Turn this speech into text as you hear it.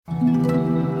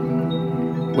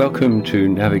Welcome to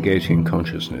Navigating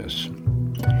Consciousness.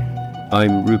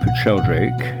 I'm Rupert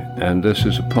Sheldrake, and this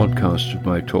is a podcast of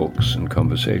my talks and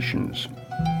conversations.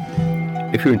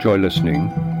 If you enjoy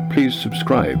listening, please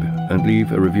subscribe and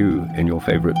leave a review in your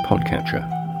favourite podcatcher.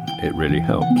 It really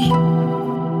helps.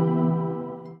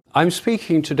 I'm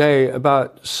speaking today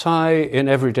about psi in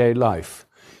everyday life,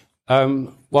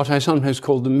 what I sometimes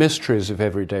call the mysteries of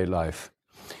everyday life.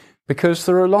 Because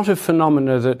there are a lot of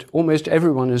phenomena that almost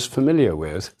everyone is familiar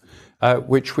with,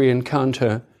 which we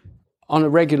encounter on a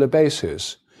regular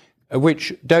basis,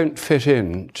 which don't fit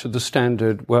in to the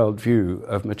standard worldview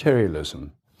of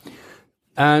materialism.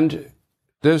 And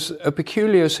there's a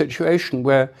peculiar situation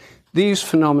where these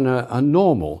phenomena are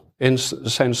normal in the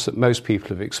sense that most people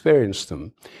have experienced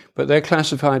them, but they're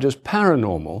classified as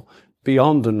paranormal,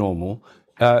 beyond the normal,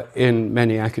 in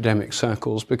many academic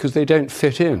circles because they don't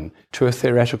fit in to a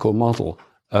theoretical model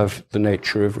of the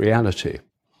nature of reality.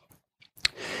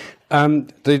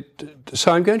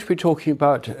 So I'm going to be talking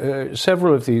about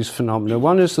several of these phenomena.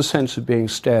 One is the sense of being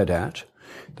stared at,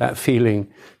 that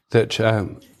feeling that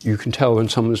you can tell when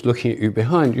someone's looking at you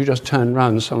behind. You just turn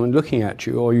around, someone looking at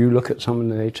you, or you look at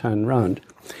someone and they turn around.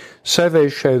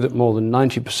 Surveys show that more than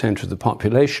 90% of the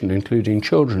population, including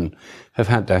children, have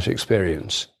had that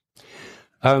experience.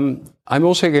 I'm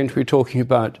also going to be talking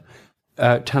about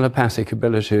telepathic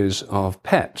abilities of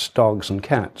pets, dogs and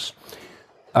cats.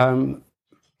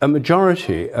 A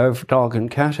majority of dog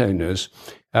and cat owners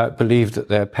believe that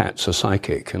their pets are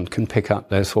psychic and can pick up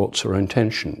their thoughts or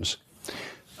intentions.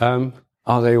 Are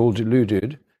they all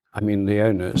deluded? I mean, the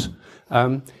owners.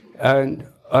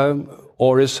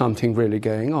 Or is something really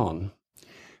going on?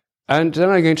 And then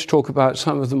I'm going to talk about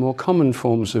some of the more common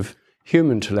forms of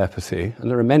human telepathy, and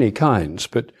there are many kinds,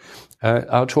 but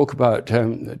I'll talk about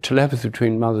telepathy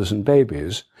between mothers and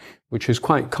babies, which is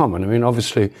quite common. I mean,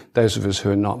 obviously, those of us who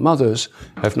are not mothers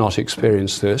have not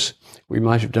experienced this. We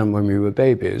might have done when we were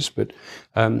babies, but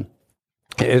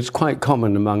it's quite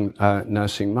common among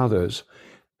nursing mothers.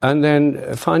 And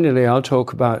then finally, I'll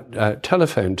talk about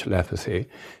telephone telepathy,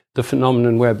 the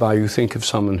phenomenon whereby you think of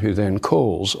someone who then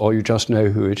calls, or you just know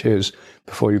who it is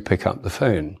before you pick up the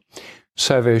phone.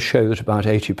 Surveys show that about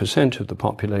 80% of the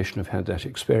population have had that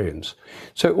experience.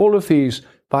 So all of these,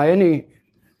 by any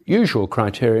usual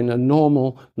criterion, are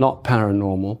normal, not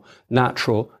paranormal,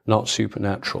 natural, not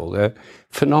supernatural. They're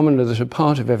phenomena that are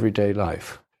part of everyday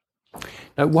life.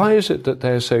 Now, why is it that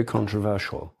they're so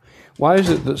controversial? Why is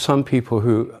it that some people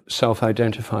who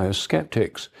self-identify as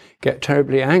skeptics get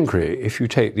terribly angry if you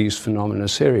take these phenomena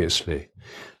seriously?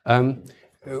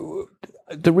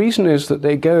 The reason is that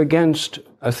they go against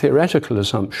a theoretical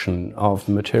assumption of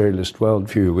the materialist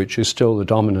worldview, which is still the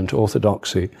dominant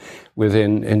orthodoxy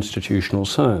within institutional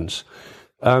science.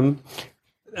 And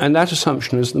that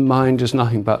assumption is the mind is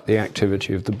nothing but the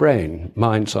activity of the brain.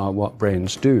 Minds are what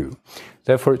brains do.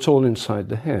 Therefore, it's all inside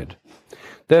the head.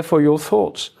 Therefore, your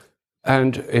thoughts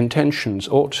and intentions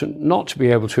ought not to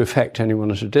be able to affect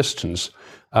anyone at a distance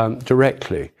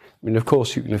directly. I mean, of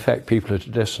course, you can affect people at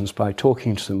a distance by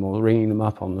talking to them or ringing them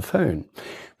up on the phone.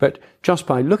 But just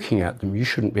by looking at them, you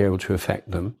shouldn't be able to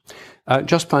affect them.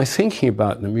 Just by thinking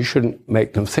about them, you shouldn't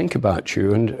make them think about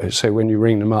you. And so when you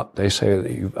ring them up, they say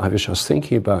that I was just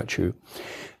thinking about you.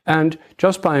 And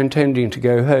just by intending to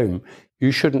go home,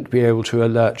 you shouldn't be able to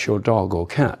alert your dog or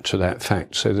cat to that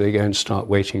fact so they go and start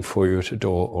waiting for you at a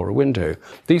door or a window.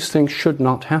 These things should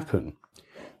not happen.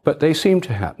 But they seem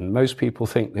to happen. Most people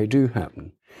think they do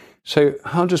happen. So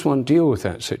how does one deal with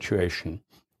that situation?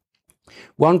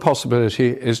 One possibility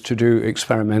is to do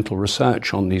experimental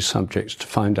research on these subjects to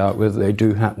find out whether they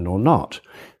do happen or not.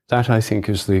 That, I think,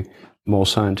 is the more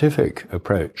scientific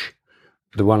approach,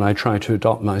 the one I try to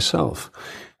adopt myself.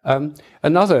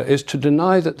 Another is to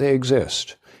deny that they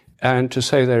exist and to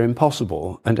say they're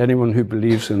impossible, and anyone who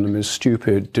believes in them is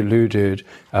stupid, deluded,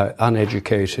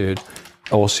 uneducated,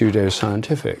 or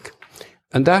pseudo-scientific.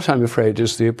 And that, I'm afraid,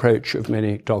 is the approach of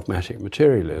many dogmatic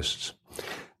materialists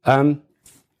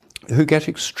who get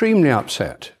extremely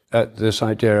upset at this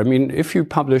idea. I mean, if you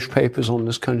publish papers on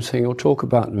this kind of thing or talk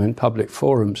about them in public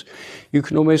forums, you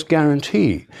can almost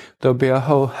guarantee there'll be a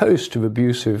whole host of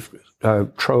abusive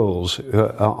trolls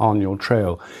on your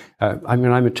trail. I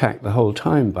mean, I'm attacked the whole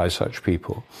time by such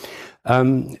people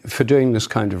for doing this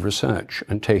kind of research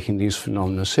and taking these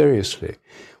phenomena seriously.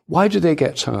 Why do they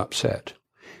get so upset?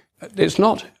 It's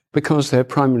not because they're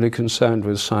primarily concerned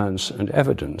with science and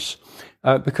evidence,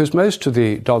 because most of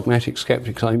the dogmatic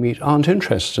skeptics I meet aren't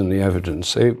interested in the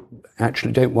evidence. They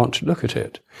actually don't want to look at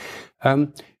it.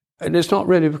 And it's not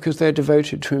really because they're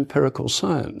devoted to empirical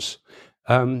science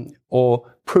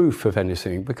or proof of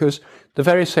anything, because the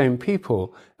very same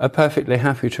people are perfectly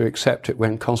happy to accept it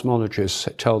when cosmologists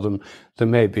tell them there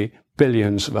may be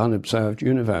billions of unobserved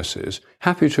universes,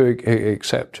 happy to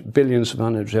accept billions of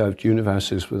unobserved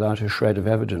universes without a shred of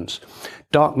evidence.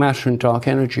 Dark matter and dark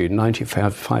energy,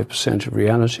 95% of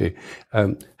reality,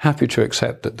 happy to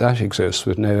accept that that exists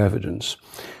with no evidence.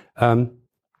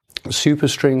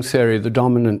 Superstring theory, the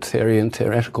dominant theory in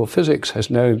theoretical physics,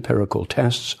 has no empirical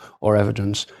tests or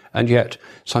evidence, and yet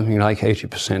something like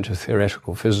 80% of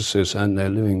theoretical physicists earn their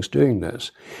livings doing this.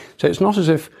 So it's not as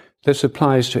if this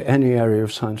applies to any area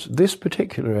of science. This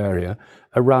particular area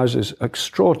arouses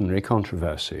extraordinary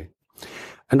controversy.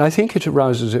 And I think it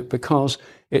arouses it because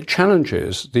it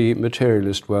challenges the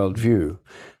materialist worldview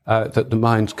that the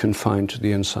mind's confined to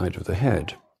the inside of the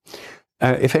head.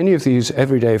 If any of these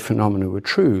everyday phenomena were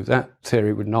true, that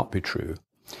theory would not be true.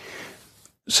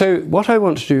 So what I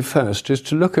want to do first is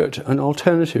to look at an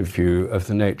alternative view of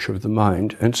the nature of the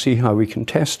mind and see how we can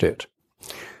test it.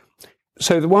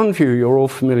 So the one view you're all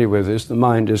familiar with is the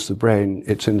mind is the brain,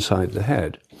 it's inside the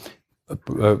head.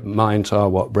 Minds are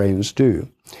what brains do.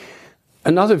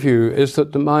 Another view is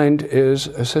that the mind is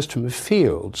a system of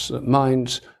fields, that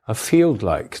minds are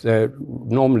field-like. They're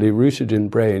normally rooted in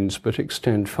brains but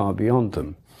extend far beyond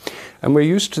them. And we're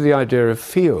used to the idea of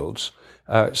fields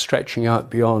stretching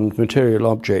out beyond material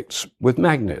objects with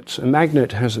magnets. A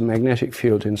magnet has a magnetic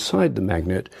field inside the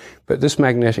magnet, but this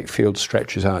magnetic field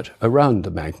stretches out around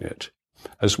the magnet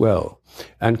as well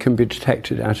and can be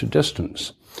detected at a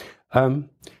distance.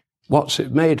 What's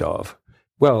it made of?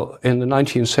 Well, in the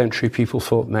 19th century, people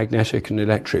thought magnetic and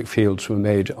electric fields were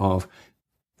made of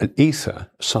an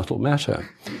ether, subtle matter.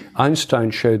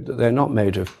 Einstein showed that they're not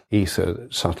made of ether,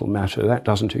 subtle matter. That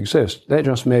doesn't exist. They're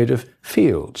just made of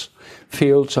fields.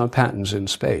 Fields are patterns in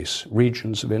space,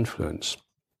 regions of influence.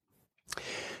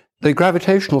 The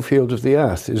gravitational field of the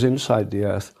Earth is inside the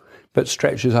Earth, but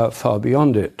stretches out far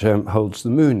beyond it, holds the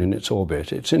moon in its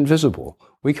orbit. It's invisible.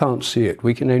 We can't see it.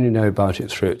 We can only know about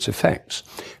it through its effects.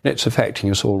 And it's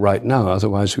affecting us all right now,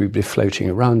 otherwise we'd be floating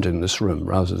around in this room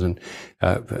rather than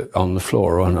on the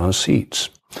floor or on our seats.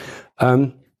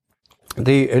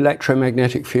 The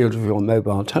electromagnetic field of your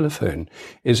mobile telephone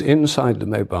is inside the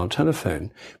mobile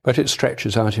telephone, but it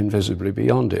stretches out invisibly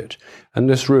beyond it. And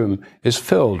this room is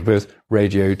filled with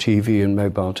radio, TV, and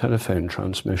mobile telephone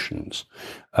transmissions,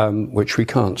 which we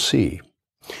can't see.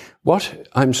 What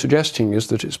I'm suggesting is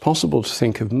that it's possible to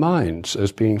think of minds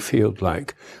as being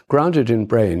field-like, grounded in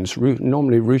brains,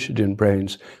 normally rooted in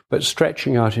brains, but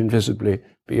stretching out invisibly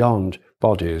beyond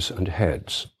bodies and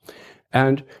heads.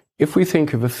 And if we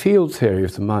think of a field theory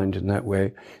of the mind in that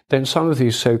way, then some of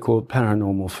these so-called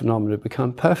paranormal phenomena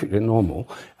become perfectly normal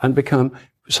and become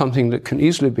something that can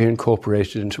easily be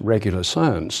incorporated into regular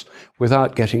science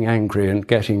without getting angry and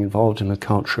getting involved in a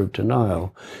culture of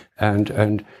denial and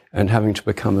having to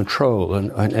become a troll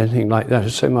and anything like that.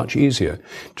 It's so much easier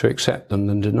to accept them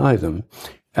than deny them,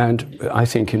 and I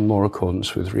think in more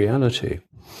accordance with reality.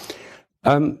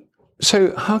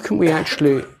 So how can we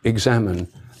actually examine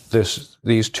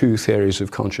these two theories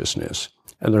of consciousness?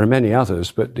 And there are many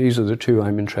others, but these are the two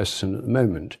I'm interested in at the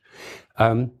moment.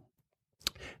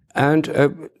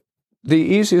 The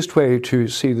easiest way to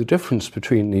see the difference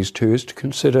between these two is to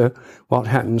consider what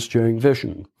happens during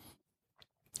vision.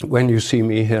 When you see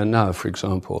me here now, for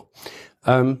example,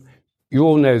 you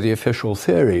all know the official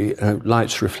theory.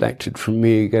 Light's reflected from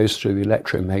me, goes through the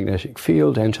electromagnetic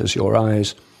field, enters your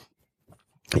eyes,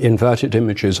 inverted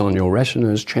images on your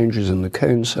retinas, changes in the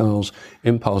cone cells,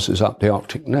 impulses up the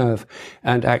optic nerve,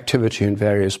 and activity in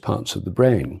various parts of the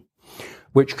brain,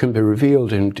 which can be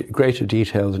revealed in greater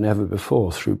detail than ever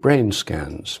before through brain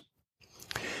scans.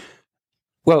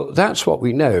 Well, that's what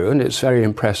we know, and it's very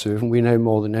impressive, and we know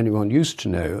more than anyone used to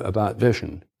know about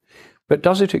vision. But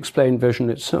does it explain vision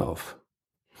itself?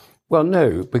 Well,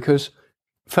 no, because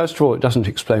first of all, it doesn't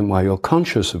explain why you're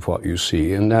conscious of what you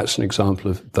see, and that's an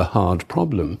example of the hard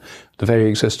problem. The very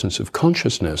existence of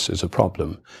consciousness is a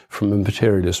problem from a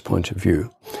materialist point of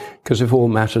view. Because if all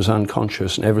matter's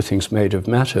unconscious and everything's made of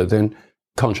matter, then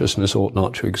consciousness ought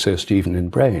not to exist even in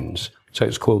brains. So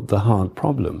it's called the hard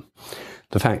problem,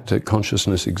 the fact that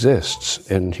consciousness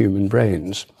exists in human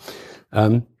brains.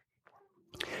 But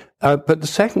the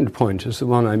second point is the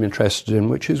one I'm interested in,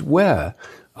 which is where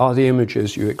are the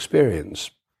images you experience?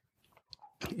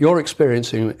 You're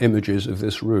experiencing images of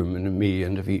this room and of me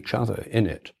and of each other in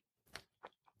it.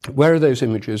 Where are those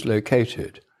images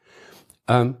located?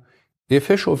 The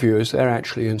official view is they're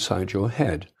actually inside your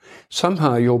head.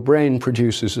 Somehow your brain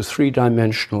produces a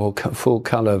three-dimensional,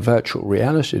 full-color virtual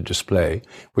reality display,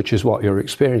 which is what you're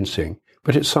experiencing,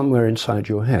 but it's somewhere inside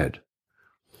your head.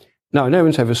 Now, no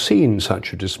one's ever seen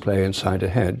such a display inside a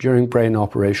head. During brain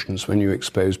operations, when you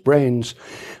expose brains,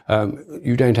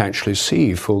 you don't actually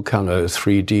see full-color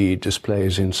 3D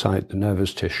displays inside the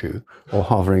nervous tissue or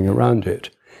hovering around it.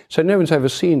 So no one's ever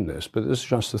seen this, but this is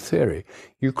just a theory.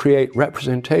 You create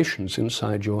representations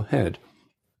inside your head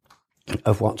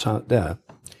of what's out there.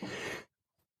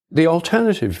 The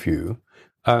alternative view,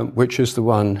 which is the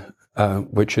one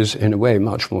which is in a way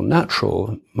much more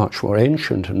natural, much more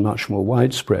ancient and much more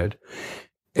widespread,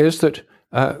 is that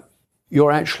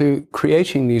you're actually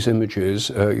creating these images,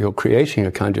 you're creating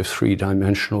a kind of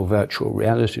three-dimensional virtual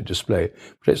reality display,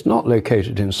 but it's not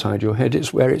located inside your head,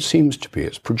 it's where it seems to be.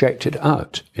 It's projected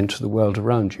out into the world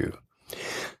around you.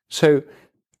 So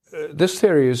this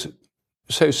theory is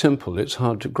so simple, it's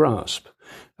hard to grasp.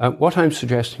 What I'm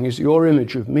suggesting is your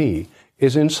image of me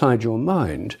is inside your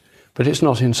mind, but it's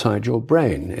not inside your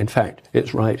brain. In fact,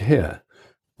 it's right here,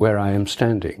 where I am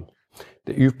standing.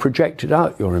 That you've projected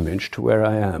out your image to where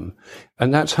I am.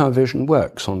 And that's how vision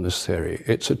works on this theory.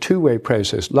 It's a two-way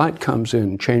process. Light comes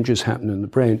in, changes happen in the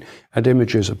brain, and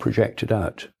images are projected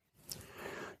out.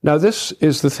 Now, this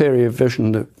is the theory of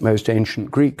vision that most ancient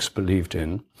Greeks believed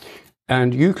in.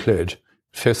 And Euclid,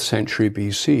 5th century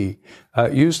BC,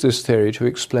 used this theory to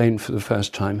explain for the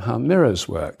first time how mirrors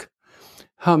work.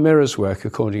 How mirrors work,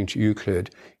 according to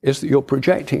Euclid, is that you're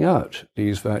projecting out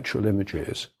these virtual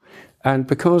images. And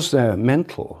because they're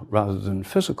mental rather than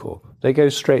physical, they go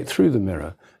straight through the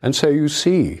mirror. And so you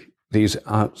see these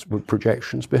outward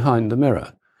projections behind the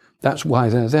mirror. That's why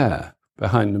they're there,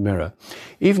 behind the mirror.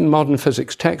 Even modern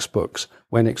physics textbooks,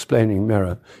 when explaining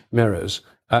mirrors,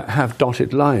 have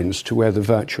dotted lines to where the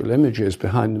virtual image is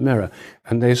behind the mirror.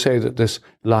 And they say that this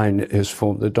line is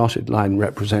the dotted line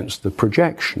represents the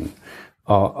projection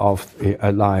of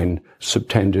a line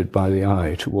subtended by the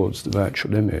eye towards the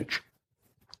virtual image.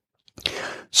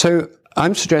 So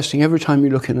I'm suggesting every time you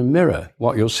look in a mirror,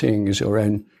 what you're seeing is your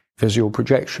own visual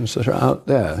projections that are out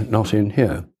there, not in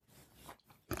here.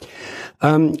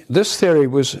 This theory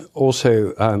was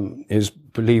also is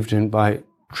believed in by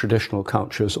traditional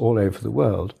cultures all over the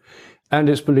world, and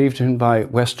is believed in by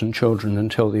Western children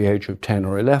until the age of 10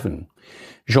 or 11.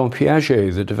 Jean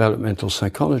Piaget, the developmental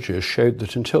psychologist, showed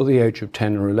that until the age of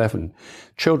 10 or 11,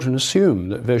 children assume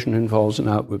that vision involves an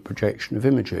outward projection of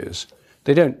images.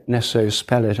 They don't necessarily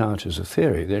spell it out as a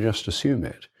theory, they just assume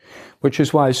it. Which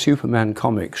is why Superman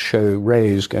comics show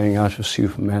rays going out of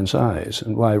Superman's eyes,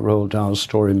 and why Roald Dahl's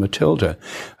story Matilda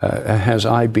has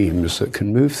eye beams that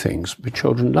can move things. But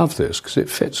children love this because it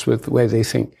fits with the way they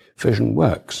think vision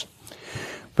works.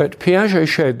 But Piaget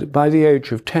showed that by the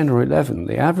age of 10 or 11,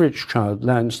 the average child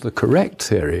learns the correct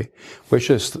theory, which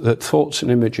is that thoughts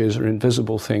and images are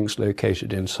invisible things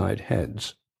located inside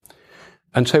heads.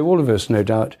 And so all of us, no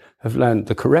doubt, have learned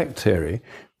the correct theory,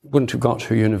 wouldn't have got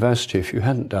to university if you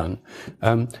hadn't done,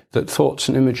 that thoughts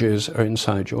and images are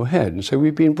inside your head. And so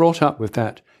we've been brought up with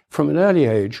that from an early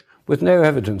age with no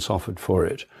evidence offered for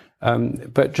it,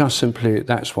 but just simply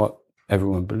that's what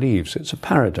everyone believes. It's a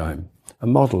paradigm, a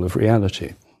model of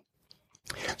reality.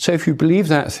 So if you believe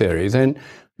that theory, then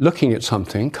looking at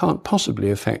something can't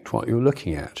possibly affect what you're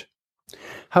looking at.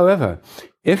 However,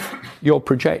 if you're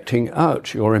projecting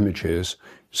out your images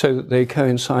so that they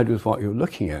coincide with what you're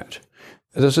looking at,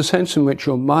 there's a sense in which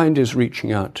your mind is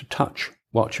reaching out to touch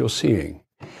what you're seeing,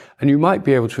 and you might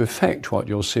be able to affect what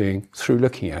you're seeing through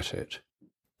looking at it.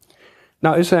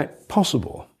 Now, is that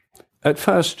possible? At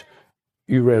first,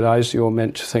 you realize you're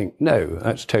meant to think, no,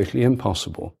 that's totally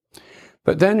impossible.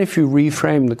 But then if you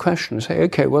reframe the question and say,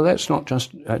 okay, well, that's not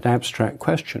just an abstract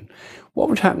question. What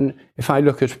would happen if I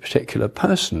look at a particular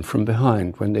person from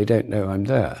behind when they don't know I'm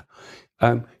there?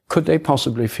 Could they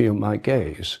possibly feel my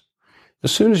gaze?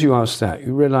 As soon as you ask that,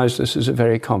 you realize this is a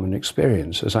very common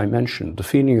experience. As I mentioned, the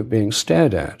feeling of being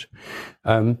stared at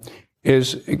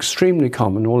is extremely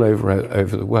common all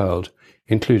over the world,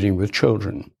 including with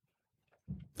children.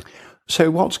 So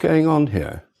what's going on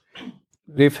here?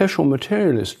 The official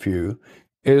materialist view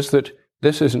is that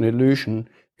this is an illusion.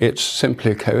 It's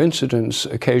simply a coincidence.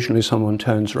 Occasionally someone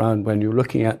turns around when you're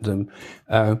looking at them,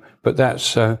 but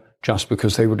that's just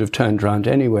because they would have turned around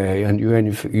anyway, and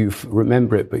you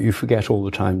remember it, but you forget all the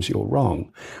times you're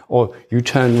wrong. Or you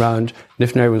turn around, and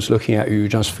if no one's looking at you, you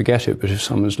just forget it, but if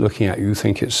someone's looking at you, you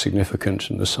think it's significant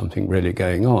and there's something really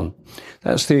going on.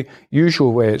 That's the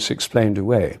usual way it's explained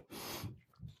away.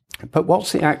 But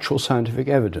what's the actual scientific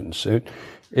evidence?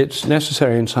 It's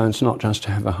necessary in science not just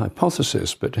to have a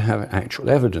hypothesis, but to have actual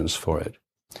evidence for it.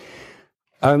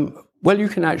 Well, you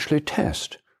can actually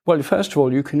test. Well, first of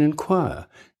all, you can inquire.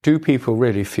 Do people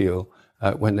really feel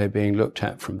when they're being looked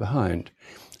at from behind?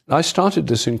 I started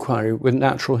this inquiry with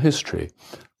natural history.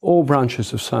 all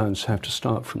branches of science have to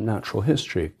start from natural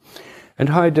history. And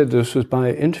how I did this was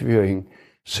by interviewing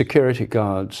security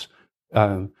guards,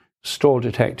 store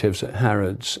detectives at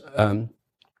Harrods,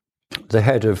 the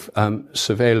head of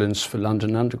surveillance for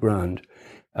London Underground,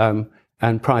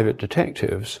 and private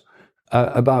detectives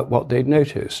about what they'd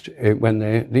noticed when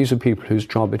these are people whose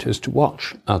job it is to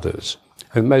watch others.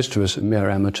 And most of us are mere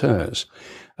amateurs.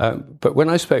 But when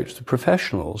I spoke to the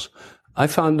professionals, I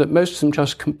found that most of them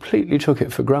just completely took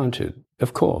it for granted.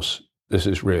 Of course, this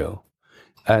is real.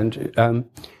 And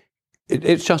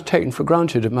it's just taken for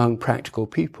granted among practical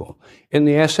people. In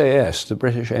the SAS, the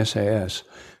British SAS,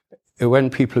 when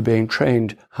people are being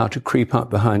trained how to creep up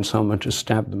behind someone to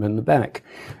stab them in the back,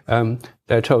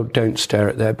 they're told don't stare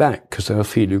at their back because they'll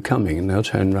feel you coming and they'll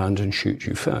turn around and shoot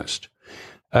you first.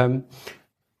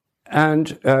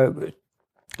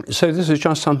 So this is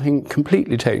just something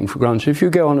completely taken for granted. If you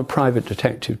go on a private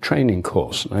detective training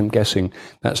course, and I'm guessing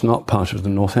that's not part of the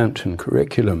Northampton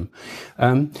curriculum,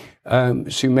 so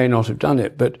you may not have done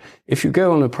it, but if you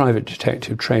go on a private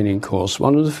detective training course,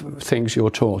 one of the things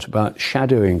you're taught about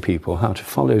shadowing people, how to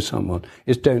follow someone,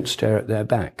 is don't stare at their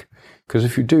back. Because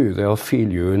if you do, they'll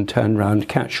feel you and turn around,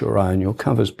 catch your eye, and your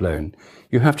cover's blown.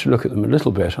 You have to look at them a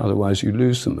little bit, otherwise you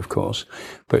lose them, of course,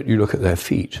 but you look at their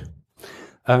feet.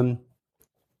 In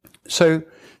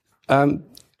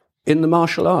the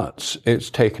martial arts, it's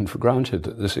taken for granted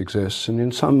that this exists, and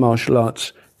in some martial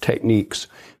arts techniques,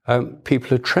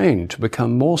 people are trained to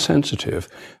become more sensitive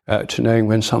to knowing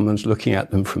when someone's looking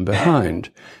at them from behind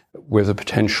with a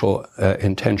potential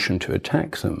intention to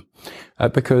attack them.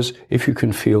 Because if you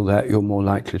can feel that, you're more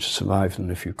likely to survive than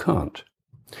if you can't.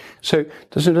 So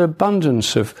there's an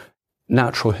abundance of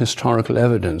natural historical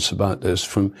evidence about this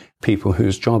from people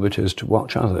whose job it is to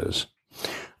watch others.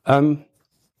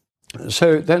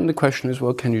 So then the question is,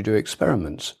 well, can you do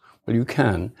experiments? Well, you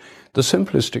can. The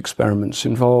simplest experiments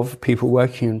involve people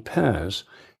working in pairs.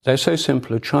 They're so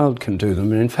simple a child can do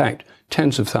them, and in fact,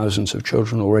 tens of thousands of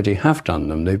children already have done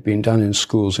them. They've been done in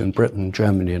schools in Britain,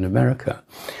 Germany, and America.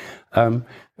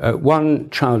 One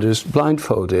child is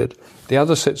blindfolded, the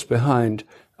other sits behind,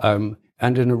 and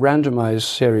in a randomized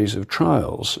series of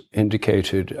trials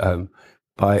indicated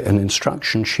by an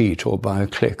instruction sheet or by a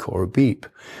click or a beep,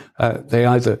 they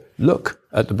either look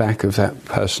at the back of that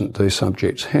person, the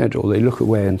subject's head, or they look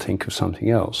away and think of something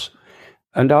else.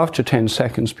 And after 10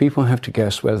 seconds, people have to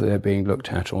guess whether they're being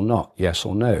looked at or not, yes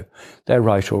or no. They're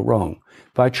right or wrong.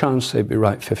 By chance, they'd be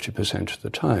right 50% of the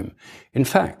time. In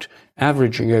fact,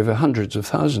 averaging over hundreds of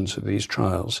thousands of these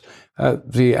trials,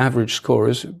 the average score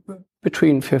is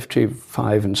between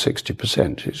 55 and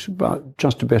 60%. It's about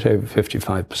just a bit over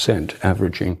 55%,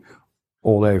 averaging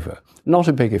all over. Not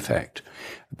a big effect,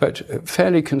 but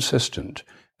fairly consistent.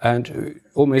 And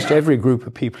almost every group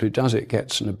of people who does it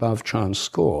gets an above chance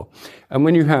score. And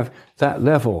when you have that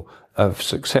level of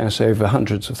success over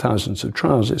hundreds of thousands of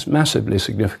trials, it's massively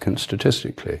significant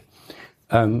statistically.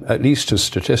 At least as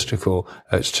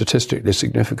statistically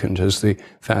significant as the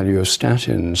value of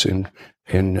statins in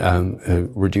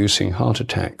reducing heart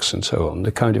attacks and so on,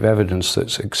 the kind of evidence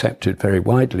that's accepted very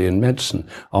widely in medicine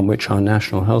on which our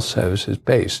National Health Service is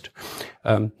based.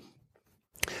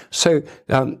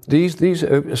 These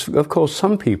of course,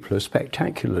 some people are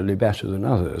spectacularly better than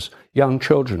others. Young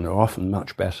children are often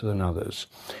much better than others.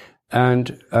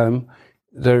 And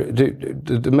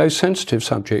the most sensitive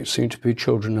subjects seem to be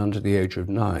children under the age of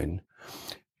 9.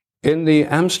 In the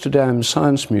Amsterdam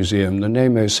Science Museum, the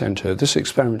NEMO Center, this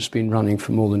experiment's been running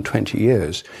for more than 20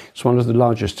 years. It's one of the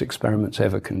largest experiments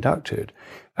ever conducted.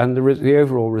 And the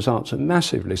overall results are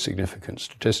massively significant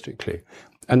statistically.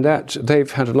 And that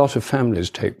they've had a lot of families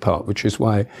take part, which is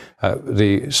why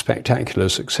the spectacular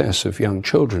success of young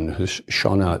children has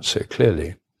shone out so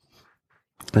clearly,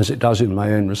 as it does in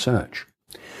my own research.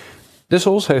 This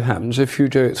also happens if you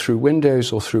do it through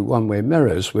windows or through one-way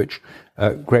mirrors, which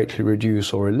greatly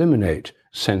reduce or eliminate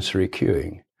sensory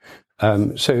cueing.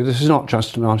 So this is not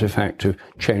just an artifact of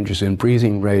changes in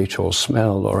breathing rate or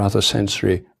smell or other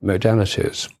sensory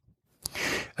modalities.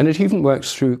 And it even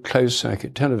works through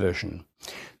closed-circuit television.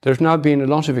 There have now been a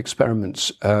lot of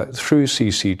experiments through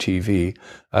CCTV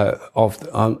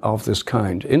of this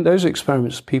kind. In those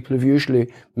experiments, people have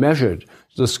usually measured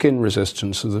the skin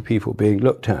resistance of the people being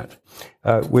looked at,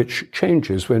 which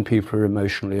changes when people are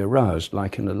emotionally aroused,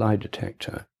 like in a lie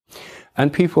detector.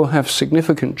 And people have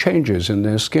significant changes in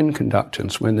their skin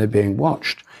conductance when they're being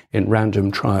watched in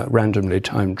randomly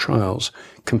timed trials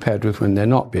compared with when they're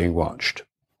not being watched.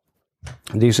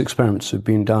 These experiments have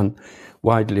been done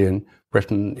widely in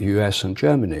Britain, US, and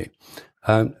Germany,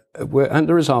 and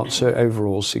the results are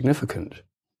overall significant.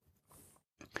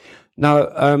 Now,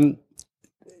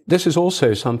 this is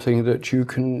also something that you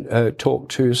can talk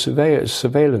to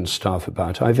surveillance staff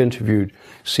about. I've interviewed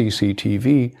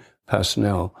CCTV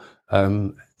personnel,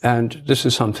 and this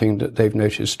is something that they've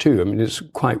noticed too. I mean, it's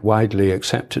quite widely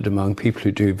accepted among people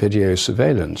who do video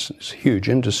surveillance. It's a huge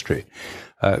industry,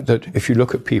 that if you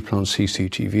look at people on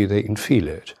CCTV, they can feel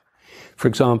it. For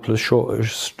example,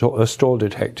 a stall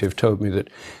detective told me that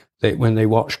when they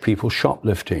watch people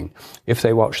shoplifting, if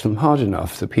they watch them hard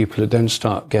enough, the people would then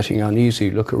start getting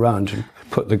uneasy, look around and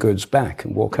put the goods back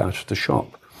and walk out of the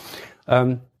shop.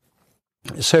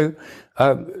 So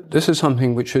this is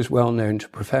something which is well known to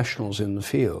professionals in the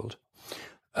field.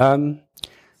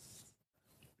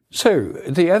 So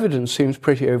the evidence seems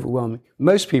pretty overwhelming.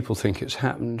 Most people think it's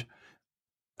happened.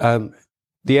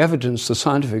 The evidence, the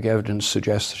scientific evidence,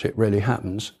 suggests that it really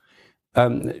happens.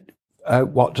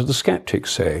 What do the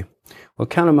skeptics say? Well,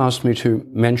 Callum asked me to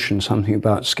mention something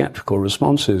about skeptical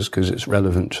responses because it's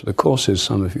relevant to the courses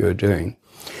some of you are doing.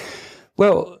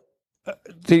 Well,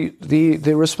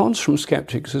 the response from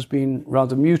skeptics has been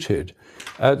rather muted.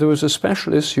 There was a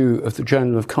special issue of the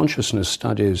Journal of Consciousness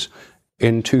Studies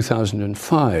in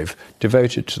 2005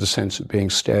 devoted to the sense of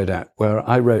being stared at, where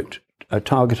I wrote a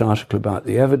target article about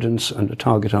the evidence and a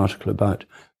target article about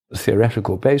the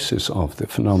theoretical basis of the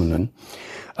phenomenon.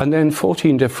 And then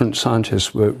 14 different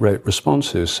scientists wrote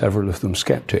responses, several of them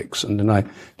skeptics, and then I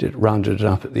rounded it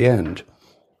up at the end.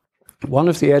 One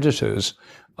of the editors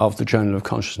of the Journal of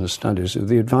Consciousness Studies of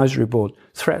the advisory board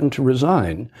threatened to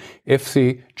resign if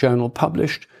the journal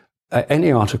published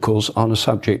any articles on a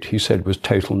subject he said was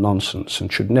total nonsense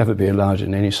and should never be allowed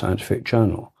in any scientific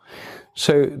journal.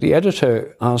 So the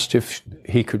editor asked if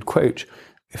he could quote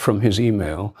from his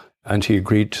email, and he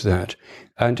agreed to that.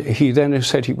 And he then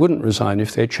said he wouldn't resign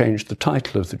if they changed the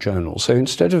title of the journal. So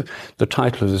instead of the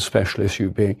title of the special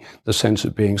issue being The Sense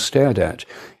of Being Stared At,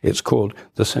 it's called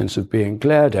The Sense of Being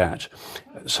Glared At,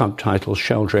 subtitle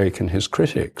Sheldrake and His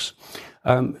Critics.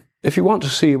 If you want to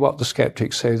see what the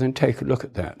skeptics say, then take a look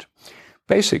at that.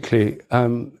 Basically,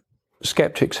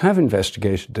 skeptics have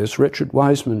investigated this. Richard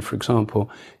Wiseman, for example,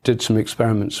 did some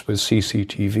experiments with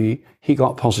CCTV. He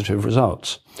got positive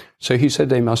results. So he said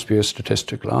they must be a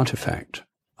statistical artifact.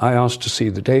 I asked to see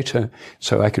the data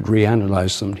so I could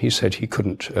reanalyze them. He said he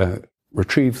couldn't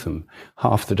retrieve them.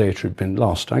 Half the data had been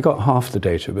lost. I got half the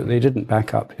data, but they didn't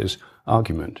back up his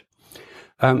argument.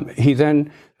 He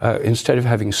then, instead of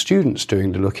having students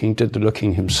doing the looking, did the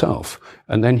looking himself.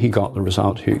 And then he got the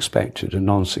result he expected, a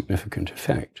non-significant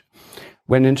effect.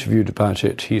 When interviewed about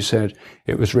it, he said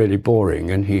it was really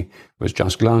boring and he was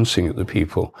just glancing at the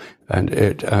people and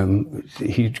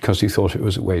because he thought it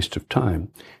was a waste of time.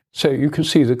 So you can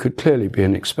see there could clearly be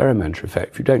an experimental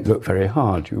effect. If you don't look very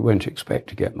hard, you won't expect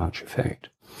to get much effect.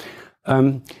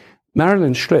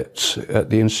 Marilyn Schlitz at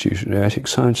the Institute of Noetic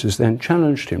Sciences then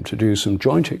challenged him to do some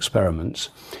joint experiments.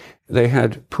 They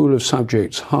had a pool of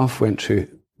subjects, half went to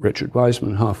Richard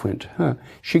Wiseman, half went to her.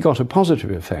 She got a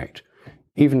positive effect,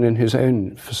 even in his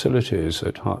own facilities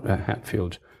at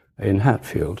Hatfield,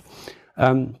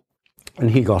 and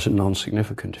he got a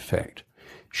non-significant effect,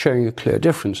 showing a clear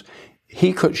difference.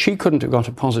 She couldn't have got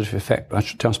a positive effect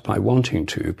just by wanting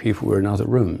to. People were in other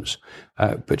rooms,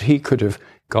 but he could have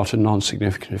got a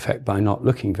non-significant effect by not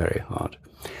looking very hard.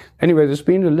 Anyway, there's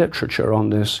been a literature on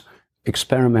this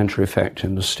experimental effect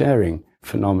in the staring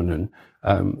phenomenon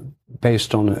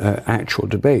based on an actual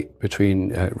debate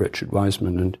between Richard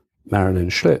Wiseman and Marilyn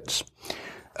Schlitz.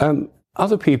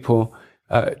 Other people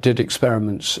did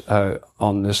experiments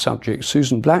on this subject.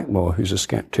 Susan Blackmore, who's a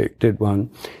skeptic, did one,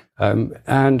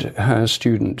 and her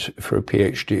student for a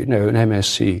PhD, an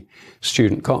MSc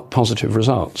student, got positive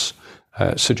results,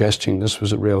 suggesting this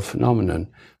was a real phenomenon,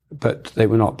 but they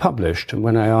were not published. And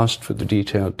when I asked for the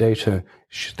detailed data,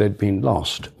 they'd been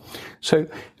lost. So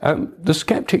the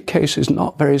skeptic case is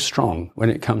not very strong when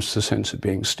it comes to the sense of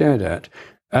being stared at.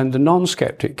 And the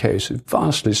non-skeptic case is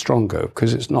vastly stronger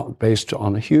because it's not based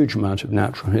on a huge amount of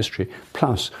natural history,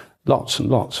 plus lots and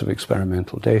lots of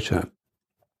experimental data.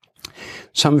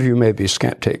 Some of you may be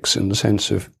skeptics in the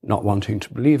sense of not wanting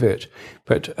to believe it,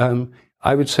 but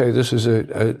I would say this is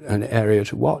an area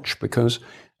to watch because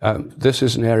this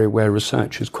is an area where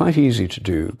research is quite easy to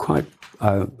do, quite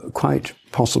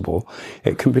possible.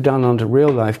 It can be done under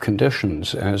real-life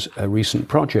conditions, as a recent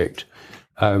project.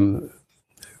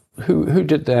 Who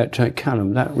did that,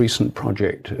 Callum, that recent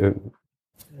project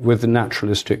with the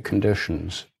naturalistic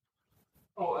conditions?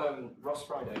 Ross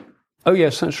Friday. Oh,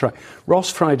 yes, that's right.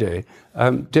 Ross Friday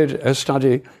did a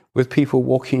study with people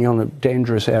walking on a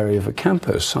dangerous area of a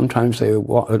campus. Sometimes they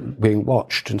were being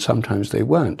watched and sometimes they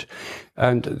weren't.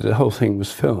 And the whole thing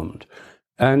was filmed.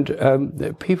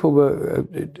 And people were,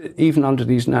 even under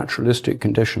these naturalistic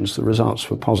conditions, the results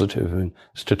were positive and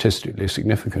statistically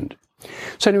significant.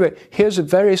 So anyway, here's a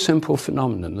very simple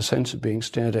phenomenon, the sense of being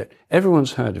stared at.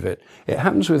 Everyone's heard of it. It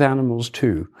happens with animals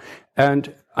too.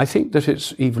 And I think that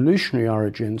its evolutionary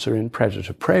origins are in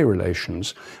predator-prey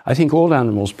relations. I think all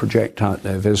animals project out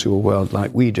their visual world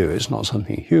like we do. It's not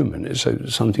something human. It's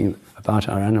something about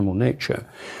our animal nature.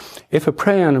 If a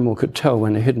prey animal could tell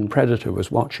when a hidden predator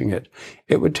was watching it,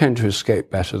 it would tend to escape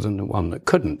better than the one that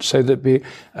couldn't. So there'd be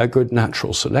a good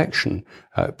natural selection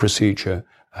procedure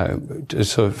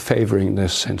sort of favoring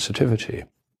this sensitivity.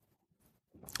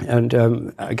 And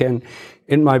again,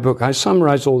 in my book, I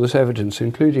summarize all this evidence,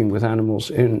 including with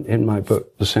animals in my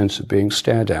book, The Sense of Being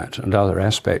Stared At and Other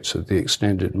Aspects of the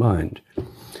Extended Mind.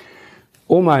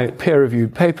 All my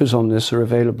peer-reviewed papers on this are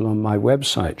available on my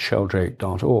website,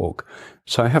 sheldrake.org.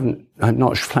 So I'm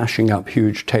not flashing up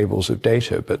huge tables of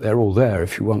data, but they're all there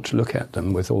if you want to look at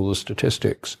them with all the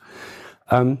statistics.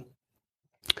 So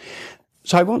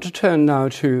I want to turn now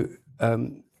to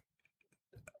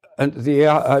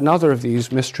another of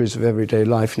these mysteries of everyday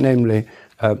life, namely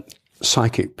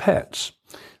psychic pets.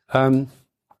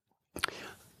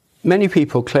 Many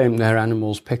people claim their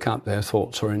animals pick up their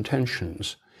thoughts or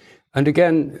intentions. And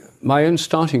again, my own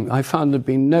I found there'd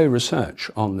been no research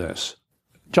on this,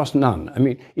 just none. I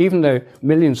mean, even though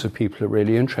millions of people are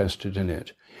really interested in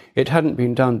it, it hadn't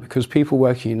been done because people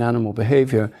working in animal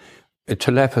behavior,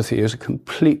 telepathy is a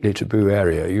completely taboo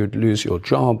area. You'd lose your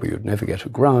job, or you'd never get a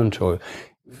grant, or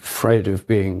afraid of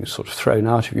being sort of thrown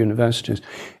out of universities.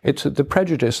 The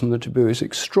prejudice and the taboo is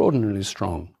extraordinarily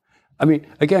strong. I mean,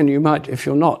 again, you might, if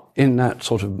you're not in that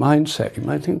sort of mindset, you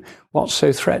might think, what's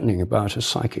so threatening about a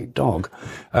psychic dog?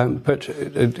 But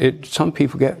some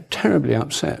people get terribly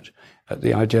upset at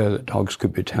the idea that dogs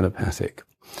could be telepathic.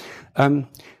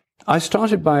 I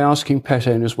started by asking pet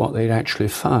owners what they'd actually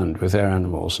found with their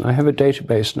animals. And I have a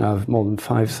database now of more than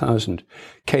 5,000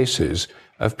 cases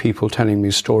of people telling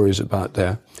me stories about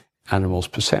their animals'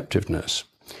 perceptiveness.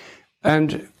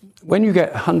 And when you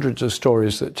get hundreds of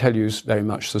stories that tell you very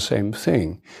much the same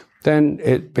thing, then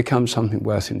it becomes something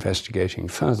worth investigating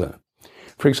further.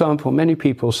 For example, many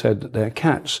people said that their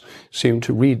cats seemed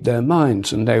to read their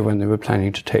minds and know when they were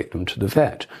planning to take them to the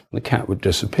vet, and the cat would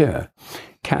disappear.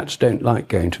 Cats don't like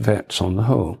going to vets on the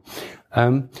whole.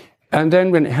 And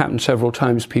then when it happened several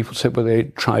times, people said, well, they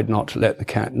tried not to let the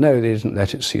cat know. They didn't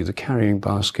let it see the carrying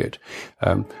basket.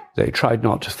 They tried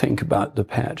not to think about the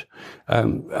pet.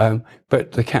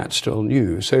 But the cat still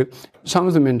knew. So some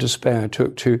of them in despair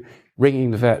took to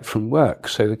ringing the vet from work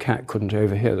so the cat couldn't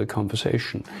overhear the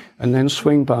conversation, and then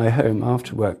swing by home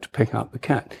after work to pick up the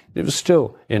cat. It was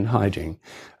still in hiding.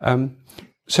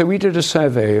 So we did a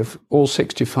survey of all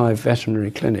 65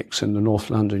 veterinary clinics in the North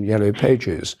London Yellow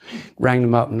Pages, rang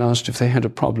them up and asked if they had a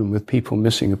problem with people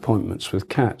missing appointments with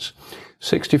cats.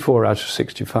 64 out of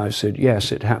 65 said,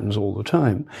 yes, it happens all the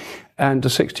time. And the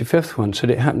 65th one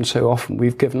said, it happens so often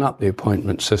we've given up the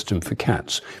appointment system for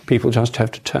cats. People just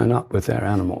have to turn up with their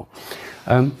animal.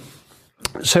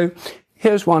 So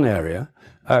here's one area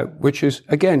which is,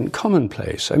 again,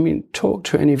 commonplace. I mean, talk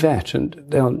to any vet and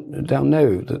they'll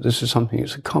know that this is something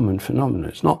that's a common phenomenon.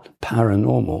 It's not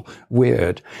paranormal,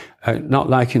 weird, not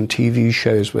like in TV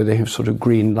shows where they have sort of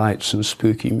green lights and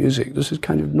spooky music. This is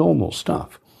kind of normal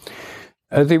stuff.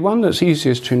 The one that's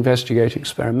easiest to investigate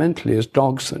experimentally is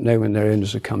dogs that know when their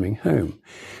owners are coming home.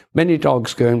 Many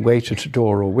dogs go and wait at a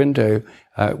door or window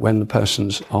when the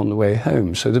person's on the way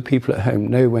home, so the people at home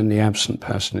know when the absent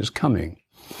person is coming.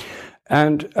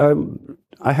 And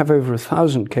I have over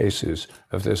 1,000 cases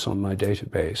of this on my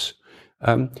database.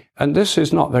 And this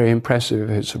is not very impressive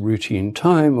if it's a routine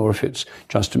time or if it's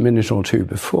just a minute or two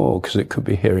before, because it could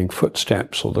be hearing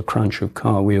footsteps or the crunch of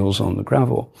car wheels on the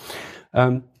gravel.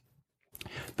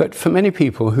 But for many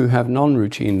people who have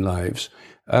non-routine lives,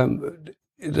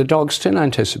 the dog still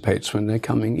anticipates when they're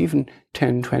coming, even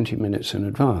 10, 20 minutes in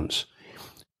advance.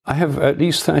 I have at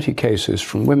least 30 cases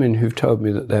from women who've told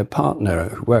me that their partner,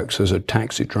 who works as a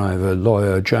taxi driver,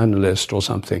 lawyer, journalist or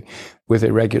something with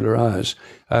irregular hours,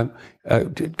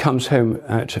 comes home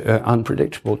at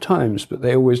unpredictable times, but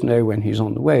they always know when he's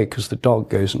on the way because the dog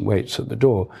goes and waits at the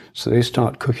door. So they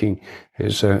start cooking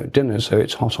his dinner so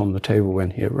it's hot on the table when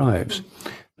he arrives.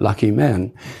 Lucky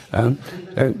men.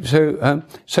 So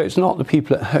it's not the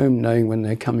people at home knowing when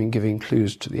they're coming, giving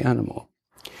clues to the animal.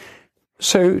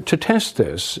 So to test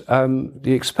this,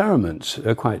 the experiments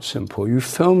are quite simple. You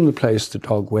film the place the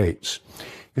dog waits.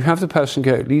 You have the person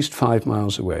go at least 5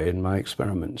 miles away in my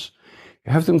experiments.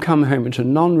 You have them come home at a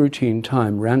non-routine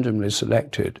time randomly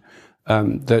selected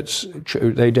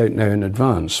they don't know in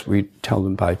advance. We tell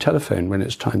them by telephone when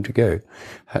it's time to go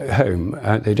home.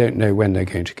 They don't know when they're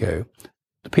going to go.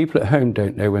 The people at home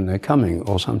don't know when they're coming,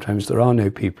 or sometimes there are no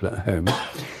people at home.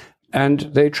 And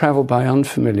they travel by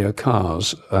unfamiliar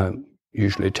cars,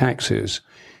 usually taxis,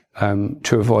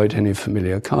 to avoid any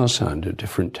familiar car sound, a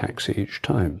different taxi each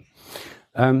time.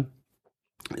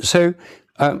 So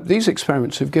these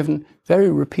experiments have given very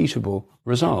repeatable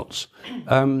results.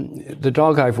 The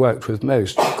dog I've worked with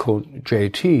most, called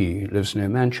JT, lives near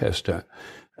Manchester.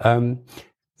 Out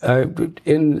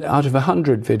of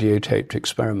 100 videotaped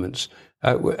experiments,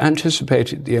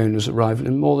 anticipated the owner's arrival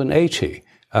in more than 80,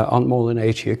 on more than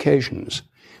 80 occasions.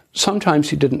 Sometimes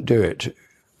he didn't do it.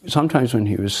 Sometimes when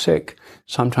he was sick,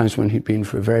 sometimes when he'd been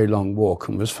for a very long walk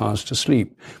and was fast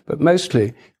asleep, but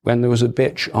mostly when there was a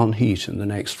bitch on heat in the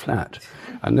next flat.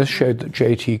 And this showed that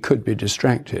JT could be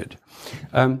distracted.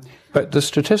 But the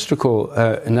statistical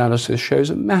analysis shows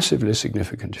a massively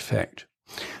significant effect.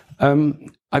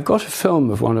 I've got a film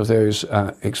of one of those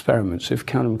experiments, if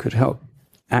Callum could help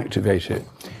activate it.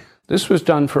 This was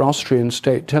done for Austrian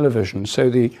state television, so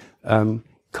the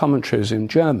commentary is in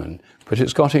German, but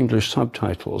it's got English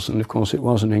subtitles, and of course it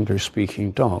was an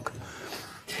English-speaking dog.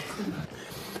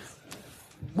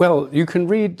 Well, you can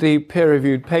read the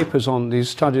peer-reviewed papers on these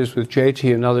studies with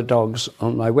JT and other dogs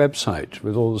on my website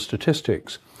with all the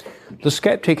statistics. The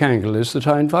skeptic angle is that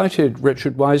I invited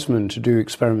Richard Wiseman to do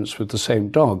experiments with the same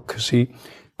dog because he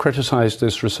criticized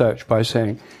this research by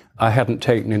saying I hadn't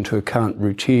taken into account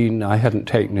routine, I hadn't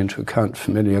taken into account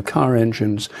familiar car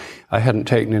engines, I hadn't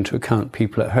taken into account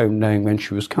people at home knowing when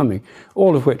she was coming,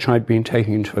 all of which I'd been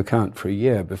taking into account for a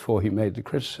year before he made the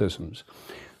criticisms.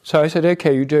 So I said,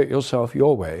 okay, you do it yourself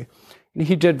your way. And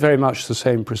he did very much the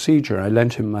same procedure. I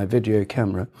lent him my video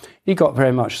camera. He got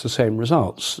very much the same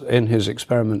results. In his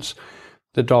experiments,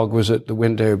 the dog was at the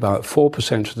window about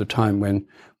 4% of the time when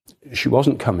she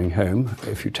wasn't coming home.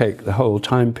 If you take the whole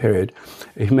time period,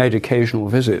 he made occasional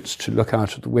visits to look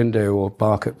out of the window or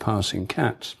bark at passing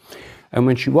cats. And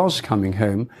when she was coming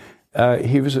home,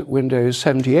 he was at windows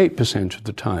 78% of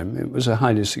the time. It was a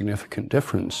highly significant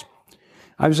difference.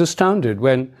 I was astounded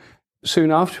when,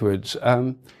 soon afterwards,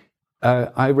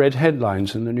 I read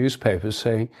headlines in the newspapers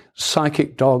saying,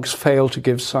 psychic dogs fail to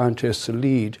give scientists a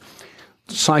lead,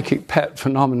 psychic pet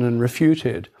phenomenon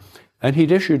refuted. And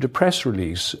he'd issued a press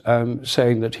release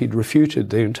saying that he'd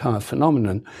refuted the entire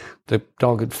phenomenon. The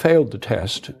dog had failed the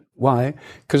test. Why?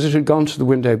 Because it had gone to the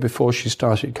window before she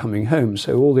started coming home,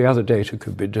 so all the other data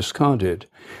could be discarded.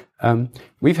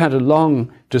 We've had a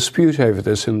long dispute over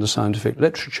this in the scientific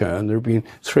literature, and there have been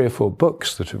 3 or 4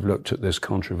 books that have looked at this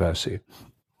controversy.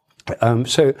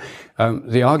 So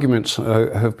the arguments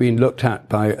have been looked at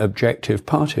by objective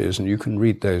parties, and you can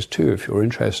read those too if you're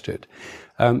interested.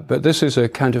 But this is a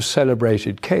kind of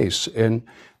celebrated case in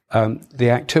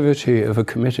the activity of a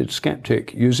committed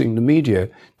skeptic using the media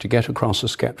to get across a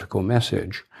skeptical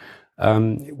message,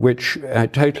 which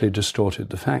totally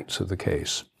distorted the facts of the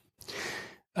case.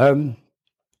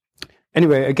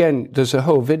 Anyway, again, there's a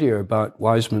whole video about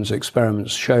Wiseman's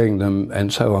experiments showing them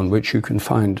and so on, which you can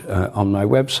find on my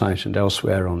website and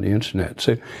elsewhere on the internet.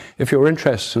 So if you're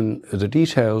interested in the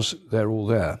details, they're all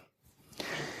there.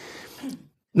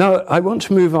 Now, I want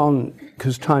to move on,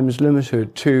 because time is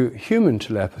limited, to human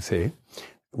telepathy,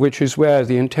 which is where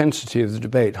the intensity of the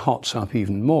debate hots up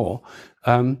even more,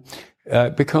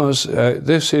 because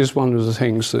this is one of the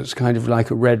things that's kind of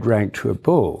like a red rag to a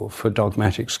bull for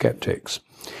dogmatic skeptics.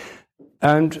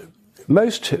 And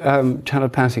most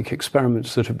telepathic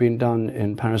experiments that have been done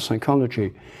in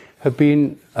parapsychology have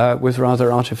been with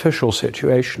rather artificial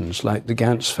situations, like the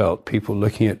Ganzfeld, people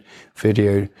looking at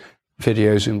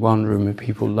videos in one room of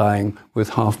people lying with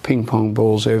half ping-pong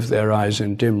balls over their eyes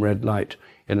in dim red light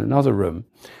in another room.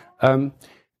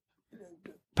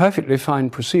 Perfectly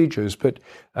fine procedures, but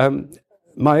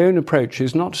my own approach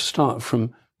is not to start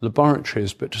from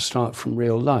laboratories, but to start from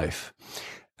real life.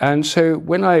 And so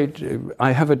when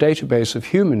I have a database of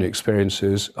human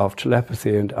experiences of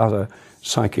telepathy and other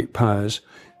psychic powers,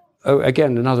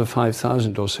 again, another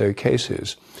 5,000 or so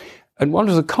cases. And one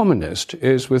of the commonest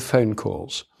is with phone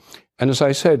calls. And as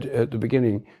I said at the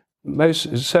beginning,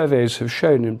 most surveys have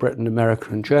shown in Britain, America,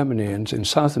 and Germany, and in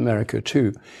South America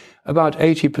too, about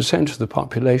 80% of the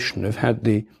population have had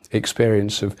the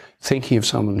experience of thinking of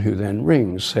someone who then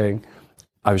rings, saying,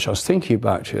 I was just thinking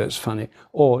about you, that's funny,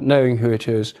 or knowing who it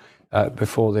is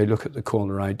before they look at the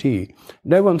caller ID.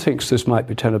 No one thinks this might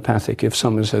be telepathic if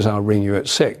someone says, I'll ring you at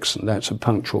 6, and that's a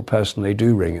punctual person, they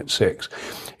do ring at 6.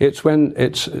 It's when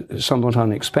it's somewhat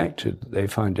unexpected that they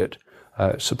find it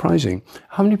surprising.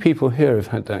 How many people here have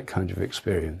had that kind of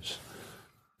experience?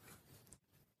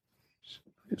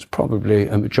 It's probably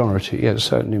a majority. Yes,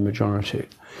 certainly a majority.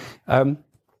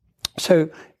 So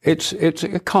it's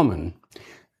common.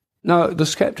 Now, the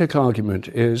skeptic argument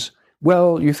is,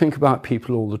 well, you think about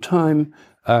people all the time,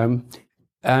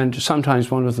 and sometimes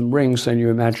one of them rings, then you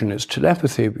imagine it's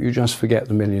telepathy, but you just forget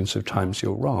the millions of times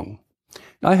you're wrong.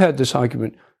 I heard this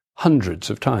argument hundreds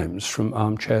of times from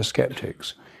armchair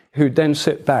skeptics, who'd then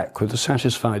sit back with a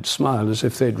satisfied smile as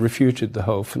if they'd refuted the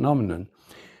whole phenomenon.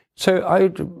 So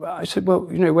I said, well,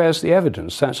 where's the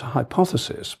evidence? That's a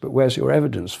hypothesis, but where's your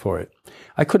evidence for it?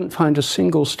 I couldn't find a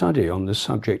single study on this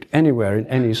subject anywhere in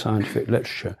any scientific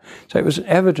literature. So it was an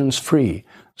evidence-free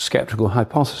skeptical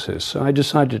hypothesis. So I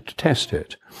decided to test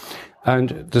it. And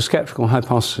the skeptical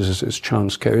hypothesis is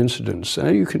chance coincidence. So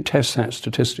you can test that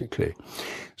statistically.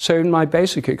 So in my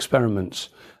basic experiments,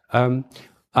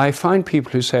 I find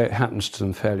people who say it happens to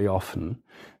them fairly often.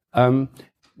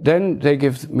 Then they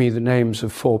give me the names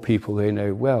of 4 people they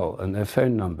know well and their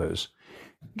phone numbers.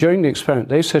 During the experiment,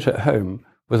 they sit at home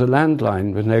with a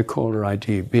landline with no caller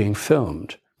ID being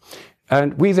filmed.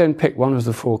 And we then pick one of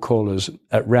the 4 callers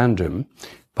at random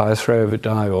by a throw of a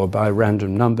die or by a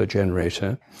random number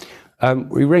generator.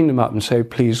 We ring them up and say,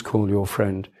 please call your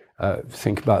friend,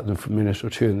 think about them for a minute or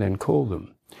 2 and then call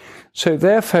them. So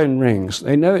their phone rings.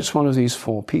 They know it's one of these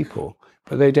 4 people,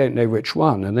 but they don't know which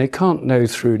one. And they can't know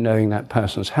through knowing that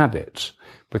person's habits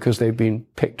because they've been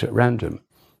picked at random.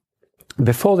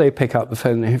 Before they pick up the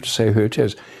phone, they have to say who it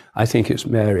is. I think it's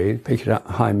Mary. Pick it up.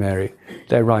 Hi, Mary.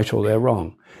 They're right or they're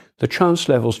wrong. The chance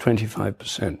level's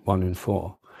 25%, 1 in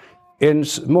 4. In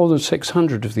more than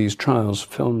 600 of these trials,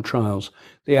 film trials,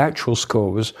 the actual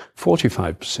score was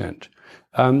 45%,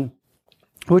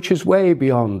 which is way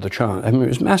beyond the chance. I mean, it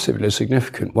was massively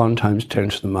significant, 1 times 10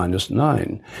 to the minus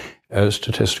 9,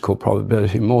 statistical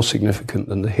probability, more significant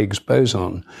than the Higgs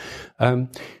boson.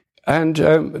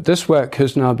 This work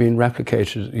has now been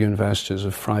replicated at the universities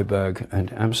of Freiburg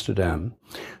and Amsterdam.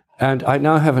 And I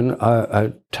now have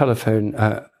a telephone,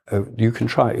 you can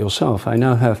try it yourself. I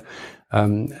now have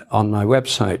on my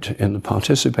website in the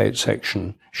participate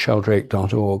section,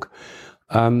 sheldrake.org,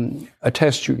 a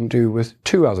test you can do with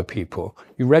 2 other people.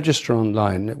 You register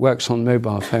online. It works on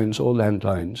mobile phones or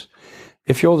landlines.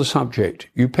 If you're the subject,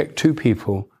 you pick 2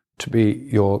 people to be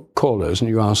your callers and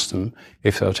you ask them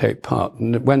if they'll take part.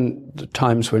 And when the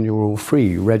times when you're all free,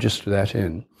 you register that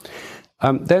in.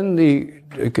 Then the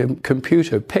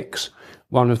computer picks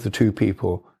one of the 2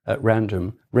 people at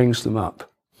random, rings them up.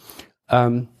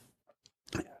 And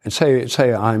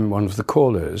say I'm one of the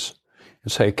callers,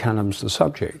 and say Callum's the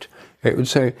subject. It would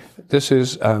say, this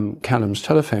is Callum's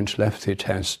telephone telepathy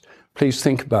test. Please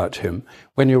think about him.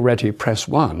 When you're ready, press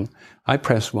 1. I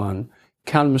press 1.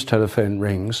 Callum's telephone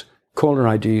rings. Caller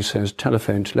ID says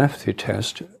telephone telepathy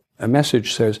test. A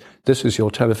message says, this is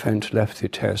your telephone telepathy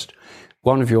test.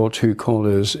 One of your 2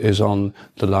 callers is on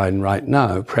the line right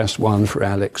now. Press 1 for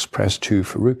Alex, press 2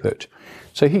 for Rupert.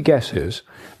 So he guesses,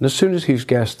 and as soon as he's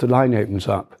guessed, the line opens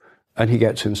up and he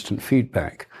gets instant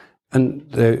feedback. And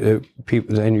the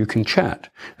people, then you can chat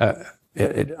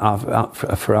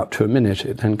for up to a minute.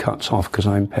 It then cuts off because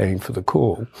I'm paying for the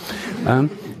call.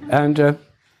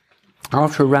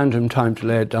 After a random time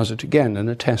delay, it does it again, and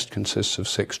the test consists of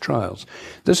 6 trials.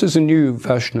 This is a new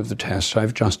version of the test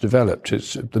I've just developed.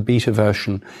 It's the beta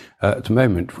version at the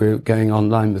moment. We're going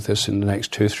online with this in the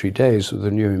next 2 or 3 days with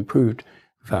a new improved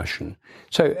version.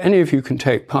 So any of you can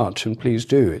take part, and please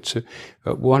do. It's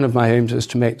one of my aims is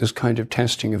to make this kind of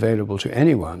testing available to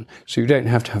anyone, so you don't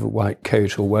have to have a white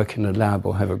coat or work in a lab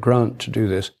or have a grant to do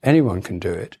this. Anyone can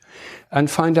do it. And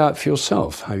find out for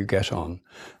yourself how you get on.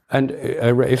 And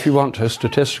if you want a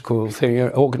statistical thing,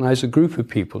 organize a group of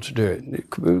people to do it. It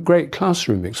could be a great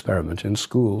classroom experiment in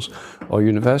schools or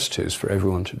universities for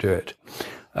everyone to do it.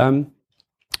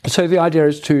 So the idea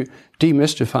is to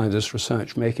demystify this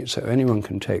research, make it so anyone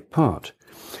can take part.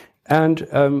 And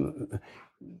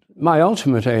my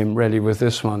ultimate aim really with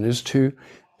this one is to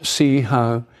see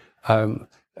how,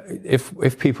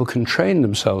 if people can train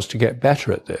themselves to get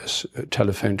better at this,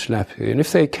 telephone telepathy, and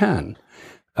if they can,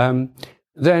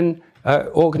 then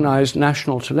organise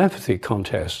national telepathy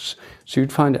contests. So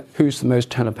you'd find out who's the most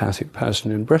telepathic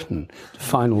person in Britain. The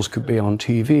finals could be on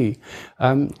TV.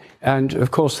 And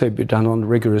of course they'd be done on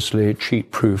rigorously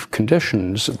cheat-proof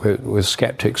conditions with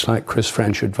skeptics like Chris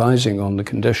French advising on the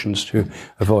conditions to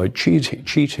avoid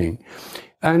cheating.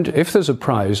 And if there's a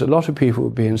prize, a lot of people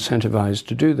would be incentivized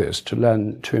to do this, to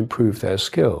learn to improve their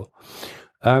skill.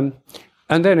 And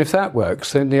then if that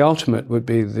works, then the ultimate would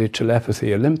be the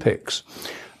Telepathy Olympics.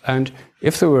 And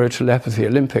if there were a telepathy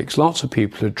Olympics, lots of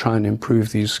people would try and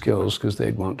improve these skills because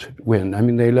they'd want to win. I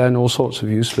mean, they learn all sorts of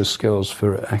useless skills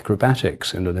for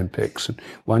acrobatics in Olympics, and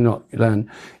why not learn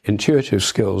intuitive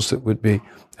skills that would be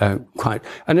quite...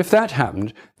 And if that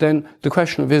happened, then the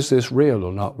question of is this real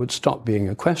or not would stop being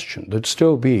a question. There'd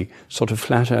still be sort of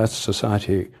flat earth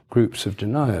society groups of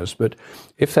deniers, but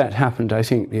if that happened, I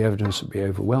think the evidence would be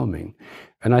overwhelming.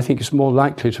 And I think it's more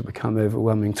likely to become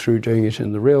overwhelming through doing it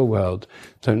in the real world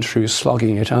than through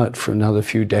slogging it out for another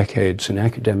few decades in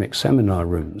academic seminar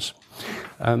rooms.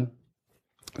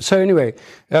 So anyway,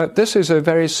 this is a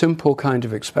very simple kind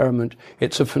of experiment.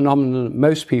 It's a phenomenon that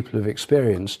most people have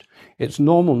experienced. It's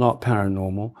normal, not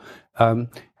paranormal.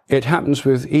 It happens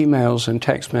with emails and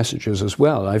text messages as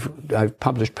well. I've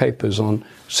published papers on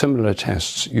similar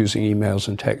tests using emails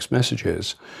and text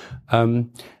messages.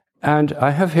 And I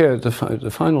have here, the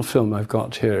final film I've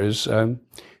got here is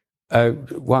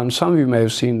one, some of you may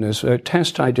have seen this, a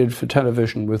test I did for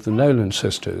television with the Nolan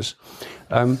sisters.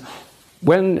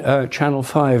 When Channel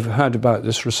 5 heard about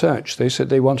this research, they said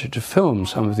they wanted to film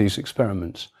some of these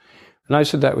experiments. And I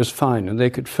said that was fine, and they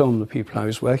could film the people I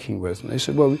was working with. And they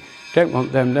said, well, we don't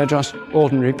want them, they're just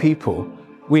ordinary people.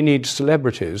 We need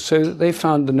celebrities. So they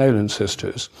found the Nolan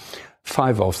sisters,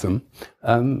 5 of them,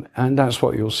 and that's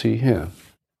what you'll see here.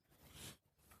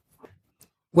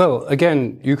 Well,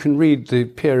 again, you can read the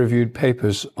peer-reviewed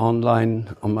papers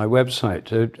online on my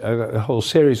website, a whole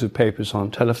series of papers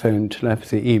on telephone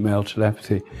telepathy, email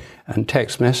telepathy, and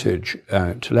text message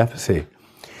telepathy.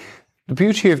 The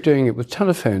beauty of doing it with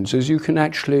telephones is you can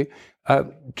actually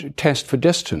test for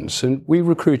distance. And we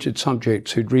recruited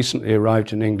subjects who'd recently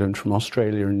arrived in England from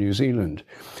Australia and New Zealand.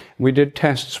 We did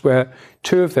tests where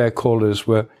 2 of their callers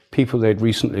were people they'd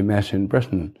recently met in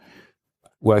Britain,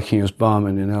 working as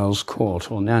barmen in Earl's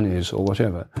Court or nannies or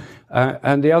whatever.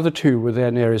 And the other 2 were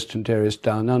their nearest and dearest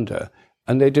down under.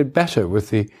 And they did better with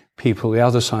the people the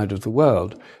other side of the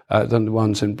world than the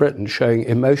ones in Britain, showing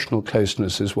emotional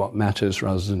closeness is what matters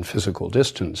rather than physical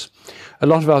distance. A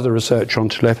lot of other research on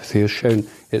telepathy has shown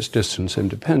it's distance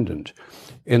independent.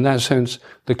 In that sense,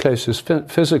 the closest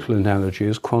physical analogy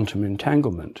is quantum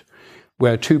entanglement,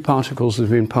 where 2 particles that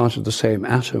have been part of the same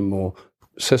atom or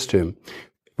system,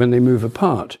 when they move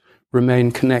apart, remain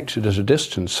connected at a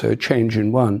distance, so a change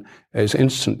in one is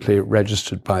instantly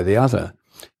registered by the other,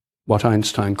 what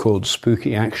Einstein called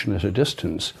spooky action at a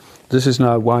distance. This is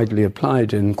now widely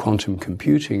applied in quantum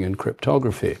computing and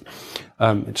cryptography.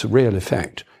 It's a real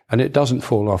effect, and it doesn't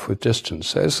fall off with distance.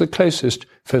 So it's the closest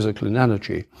physical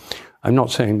analogy. I'm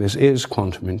not saying this is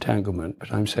quantum entanglement,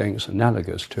 but I'm saying it's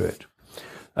analogous to it.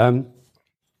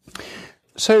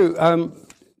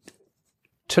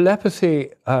 Telepathy,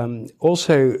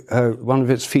 also one of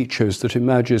its features that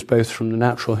emerges both from the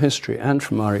natural history and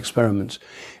from our experiments,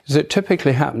 is it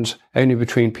typically happens only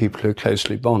between people who are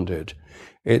closely bonded.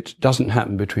 It doesn't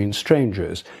happen between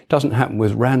strangers. It doesn't happen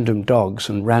with random dogs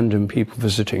and random people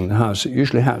visiting the house. It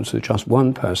usually happens with just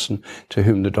one person to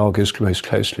whom the dog is most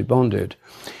closely bonded.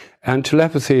 And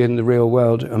telepathy in the real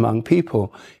world among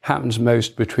people happens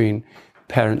most between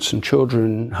parents and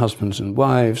children, husbands and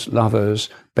wives, lovers,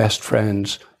 best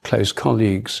friends, close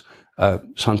colleagues,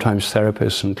 sometimes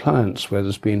therapists and clients, where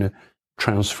there's been a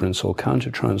transference or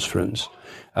counter-transference,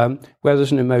 where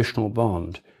there's an emotional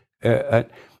bond.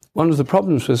 One of the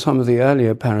problems with some of the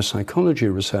earlier parapsychology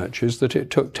research is that it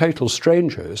took total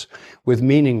strangers with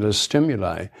meaningless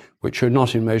stimuli, which are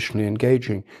not emotionally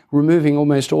engaging, removing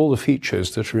almost all the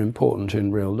features that are important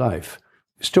in real life.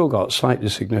 Still got slightly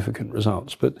significant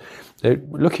results, but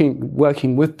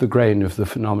working with the grain of the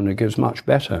phenomena gives much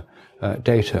better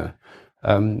data,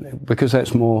 because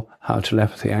that's more how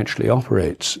telepathy actually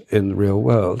operates in the real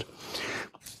world.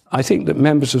 I think that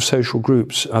members of social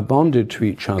groups are bonded to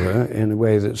each other in a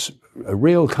way that's a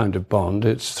real kind of bond.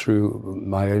 It's through,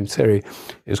 my own theory,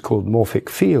 is called morphic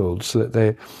fields,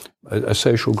 that a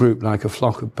social group, like a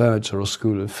flock of birds or a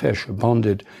school of fish, are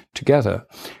bonded together.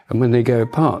 And when they go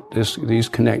apart, these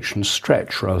connections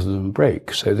stretch rather than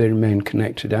break. So they remain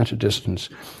connected at a distance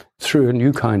through a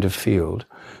new kind of field,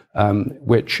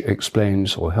 which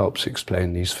explains or helps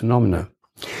explain these phenomena.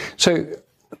 So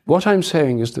what I'm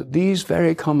saying is that these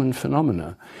very common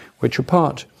phenomena, which are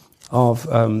part of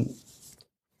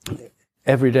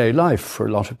everyday life for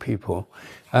a lot of people,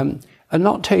 are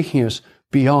not taking us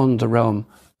beyond the realm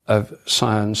of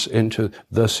science into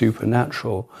the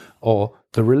supernatural or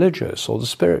the religious or the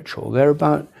spiritual. They're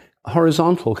about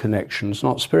horizontal connections,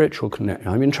 not spiritual connections.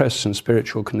 I'm interested in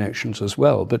spiritual connections as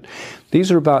well, but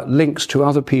these are about links to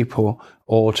other people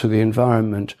or to the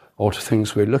environment or to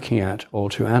things we're looking at or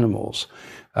to animals.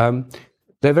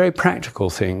 they're very practical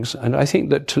things, and I think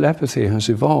that telepathy has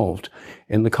evolved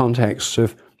in the context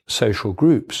of social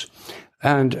groups,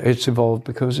 and it's evolved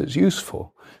because it's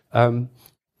useful.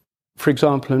 For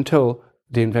example, until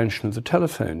the invention of the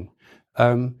telephone,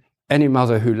 any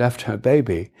mother who left her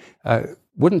baby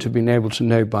wouldn't have been able to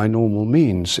know by normal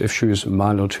means, if she was a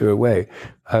mile or two away,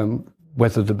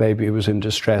 whether the baby was in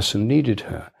distress and needed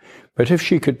her. But if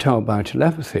she could tell by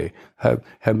telepathy,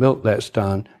 her milk lets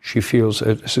down, she feels,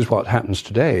 this is what happens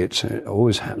today, it's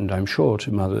always happened, I'm sure,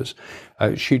 to mothers,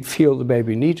 she'd feel the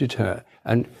baby needed her.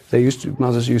 And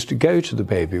mothers used to go to the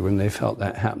baby when they felt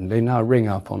that happen. They now ring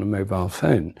up on a mobile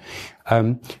phone.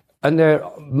 And they're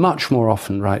much more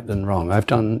often right than wrong. I've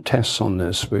done tests on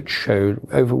this which showed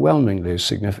overwhelmingly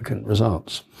significant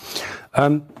results.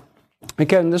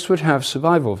 Again, this would have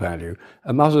survival value.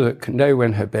 A mother that can know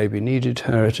when her baby needed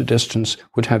her at a distance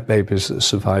would have babies that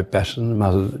survive better than a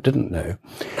mother that didn't know.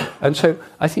 And so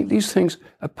I think these things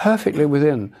are perfectly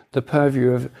within the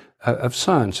purview of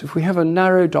science. If we have a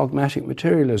narrow dogmatic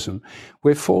materialism,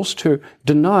 we're forced to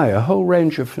deny a whole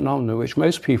range of phenomena which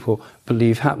most people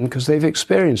believe happen because they've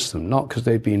experienced them, not because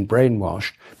they've been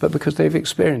brainwashed, but because they've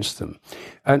experienced them.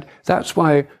 And that's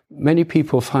why many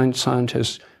people find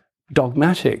scientists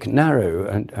dogmatic, narrow,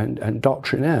 and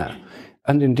doctrinaire,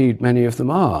 and indeed many of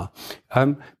them are.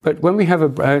 But when we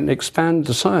have expand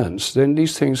the science, then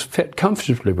these things fit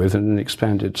comfortably within an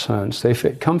expanded science. They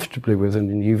fit comfortably within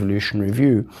an evolutionary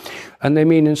view. And they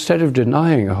mean instead of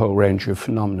denying a whole range of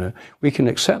phenomena, we can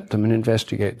accept them and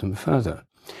investigate them further.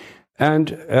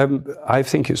 And I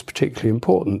think it's particularly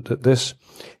important that this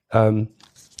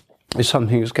is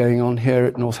something that's going on here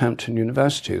at Northampton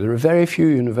University. There are very few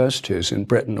universities in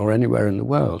Britain or anywhere in the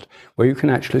world where you can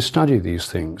actually study these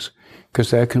things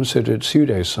because they're considered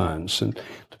pseudoscience. And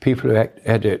the people who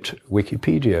edit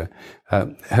Wikipedia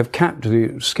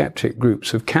the skeptic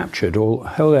groups have captured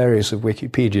whole areas of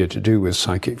Wikipedia to do with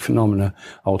psychic phenomena,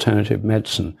 alternative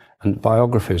medicine, and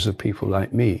biographies of people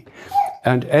like me,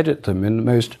 and edit them in the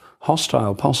most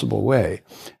hostile possible way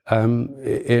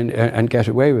and get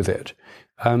away with it.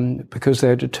 Because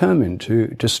they're determined to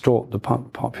distort the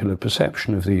popular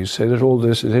perception of these so that all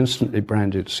this is instantly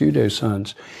branded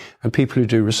pseudoscience, and people who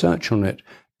do research on it,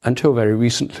 until very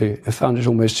recently, have found it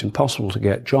almost impossible to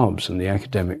get jobs in the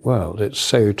academic world. It's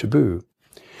so taboo.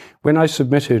 When I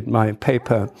submitted my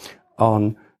paper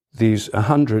on these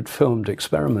 100 filmed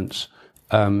experiments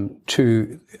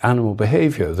to Animal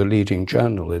Behavior, the leading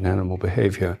journal in animal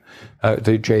behavior,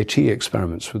 the JT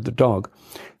experiments with the dog,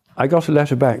 I got a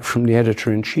letter back from the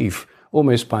editor-in-chief,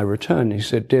 almost by return. He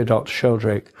said, "Dear Dr.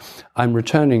 Sheldrake, I'm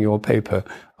returning your paper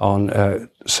on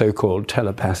so-called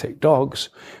telepathic dogs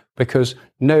because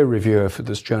no reviewer for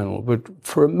this journal would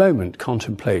for a moment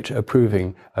contemplate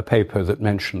approving a paper that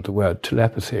mentioned the word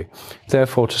telepathy.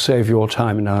 Therefore, to save your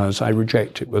time and ours, I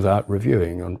reject it without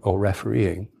reviewing or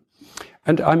refereeing."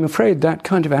 And I'm afraid that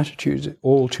kind of attitude is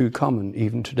all too common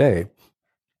even today.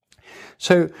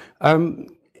 So,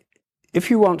 if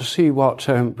you want to see what,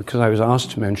 because I was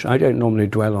asked to mention, I don't normally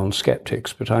dwell on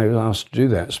skeptics, but I was asked to do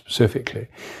that specifically.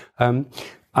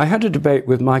 I had a debate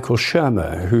with Michael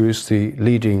Shermer, who is the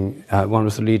leading, one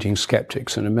of the leading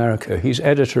skeptics in America. He's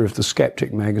editor of The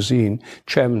Skeptic magazine,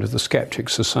 chairman of the Skeptic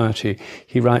Society.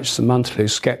 He writes the monthly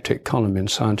Skeptic column in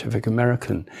Scientific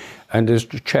American, and is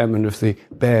the chairman of the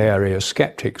Bay Area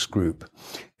Skeptics Group.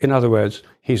 In other words,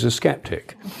 he's a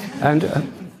skeptic, and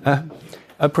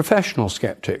a professional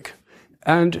skeptic.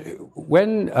 And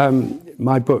when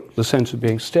my book, The Sense of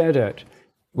Being Stared At,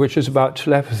 which is about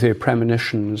telepathy,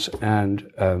 premonitions, and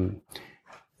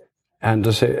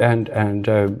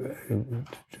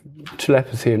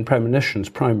telepathy and premonitions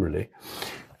primarily,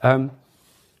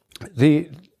 the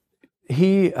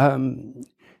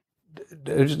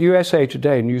USA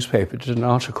Today newspaper did an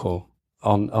article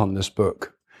on this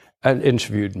book and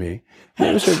interviewed me.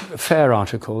 It was a fair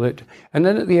article. And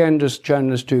then at the end, as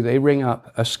journalists do, they ring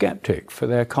up a skeptic for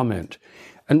their comment.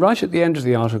 And right at the end of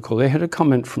the article, they had a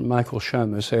comment from Michael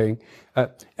Shermer saying,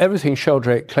 everything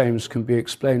Sheldrake claims can be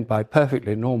explained by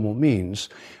perfectly normal means.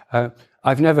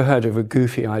 I've never heard of a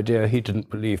goofy idea he didn't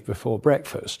believe before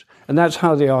breakfast. And that's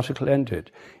how the article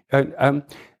ended.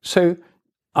 So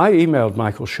I emailed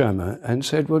Michael Shermer and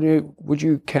said, well, would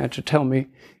you care to tell me,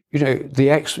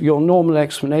 your normal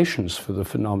explanations for the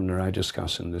phenomena I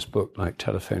discuss in this book, like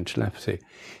telephone telepathy?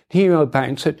 He emailed back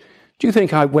and said, do you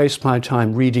think I waste my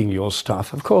time reading your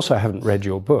stuff? Of course I haven't read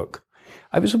your book.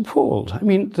 I was appalled. I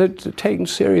mean, they're taken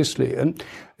seriously. And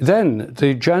then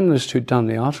the journalist who'd done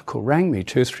the article rang me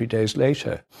 2 or 3 days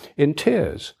later in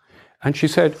tears. And she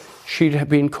said she'd have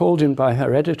been called in by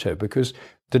her editor because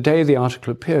the day the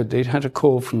article appeared, they'd had a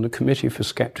call from the Committee for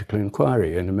Skeptical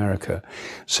Inquiry in America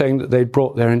saying that they'd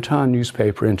brought their entire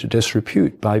newspaper into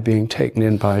disrepute by being taken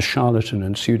in by a charlatan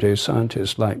and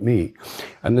pseudoscientist like me.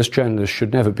 And this journalist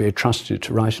should never be trusted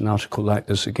to write an article like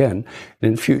this again.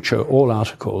 In future, all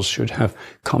articles should have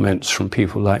comments from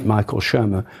people like Michael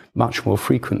Shermer much more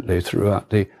frequently throughout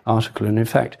the article. And in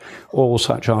fact, all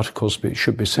such articles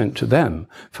should be sent to them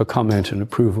for comment and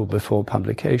approval before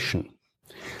publication.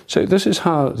 So this is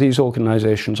how these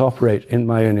organizations operate in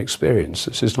my own experience.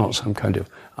 This is not some kind of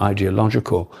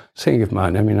ideological thing of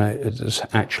mine. I mean, this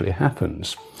actually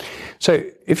happens. So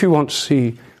if you want to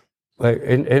see,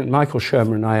 Michael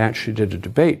Shermer and I actually did a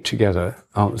debate together,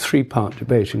 a 3-part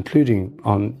debate, including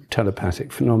on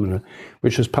telepathic phenomena,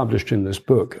 which is published in this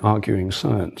book, Arguing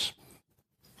Science.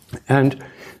 And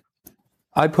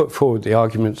I put forward the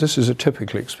arguments, this is a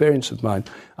typical experience of mine,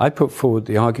 I put forward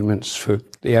the arguments for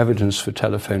the evidence for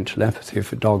telephone telepathy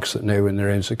for dogs that know when their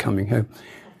owners are coming home.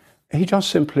 He just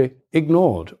simply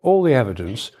ignored all the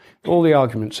evidence, all the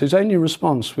arguments. His only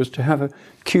response was to have a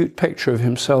cute picture of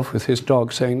himself with his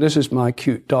dog saying, "This is my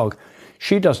cute dog.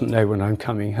 She doesn't know when I'm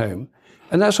coming home."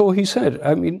 And that's all he said.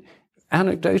 I mean,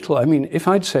 anecdotal. I mean, if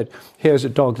I'd said, "Here's a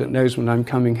dog that knows when I'm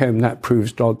coming home, that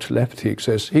proves dog telepathy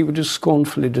exists," he would just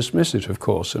scornfully dismiss it, of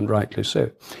course, and rightly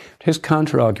so. His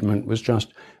counter-argument was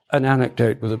just an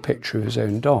anecdote with a picture of his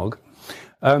own dog.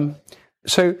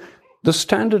 So the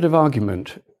standard of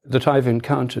argument that I've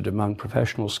encountered among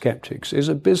professional skeptics is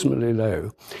abysmally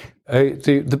low.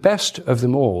 The best of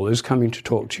them all is coming to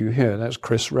talk to you here. That's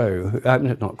Chris Rowe.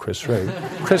 Not Chris Rowe.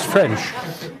 Chris French.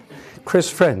 Chris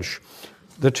French.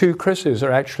 The two Chris's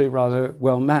are actually rather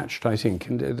well matched, I think.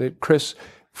 And Chris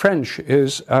French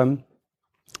is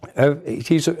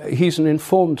he's an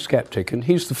informed skeptic, and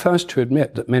he's the first to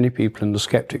admit that many people in the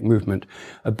skeptic movement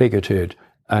are bigoted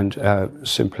and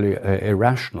simply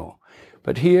irrational.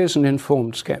 But he is an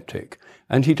informed skeptic,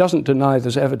 and he doesn't deny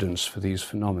there's evidence for these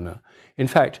phenomena. In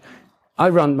fact, I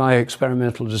run my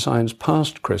experimental designs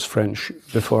past Chris French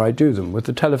before I do them. With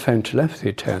the telephone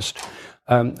telepathy test,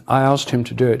 I asked him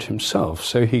to do it himself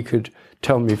so he could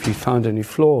tell me if he found any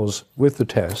flaws with the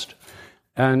test.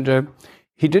 And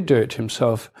he did do it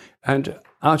himself. And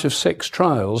out of 6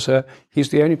 trials, he's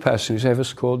the only person who's ever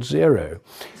scored 0.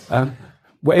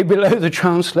 Way below the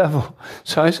chance level.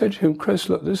 So I said to him, "Chris,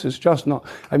 look, this is just not,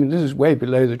 this is way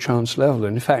below the chance level.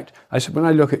 And in fact, I said, when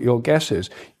I look at your guesses,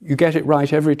 you get it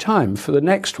right every time. For the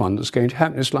next one that's going to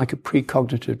happen, it's like a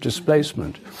precognitive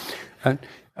displacement."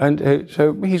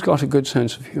 So he's got a good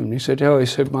sense of humor. He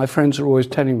said, "My friends are always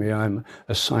telling me I'm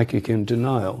a psychic in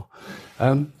denial."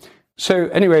 So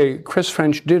anyway, Chris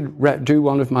French did do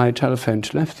one of my telephone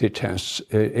telepathy tests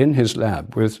in his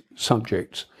lab with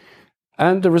subjects.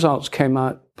 And the results came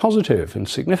out positive and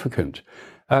significant.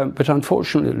 But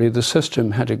unfortunately, the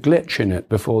system had a glitch in it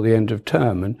before the end of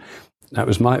term. And that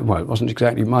was it wasn't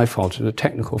exactly my fault, it was a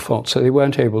technical fault. So they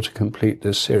weren't able to complete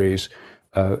this series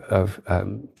of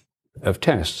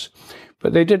tests.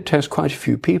 But they did test quite a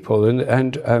few people.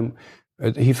 And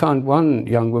he found one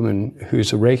young woman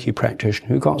who's a Reiki practitioner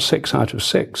who got 6 out of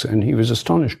 6. And he was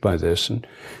astonished by this. And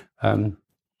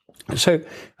so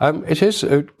it is.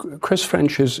 Chris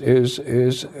French is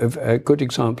a good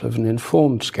example of an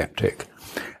informed skeptic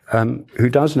who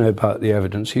does know about the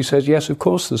evidence. He says, yes, of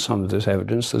course there's some of this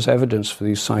evidence. There's evidence for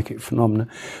these psychic phenomena,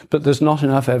 but there's not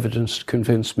enough evidence to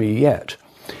convince me yet.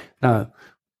 Now,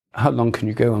 how long can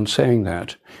you go on saying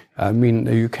that?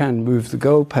 You can move the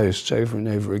goalposts over and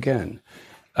over again.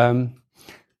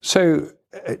 So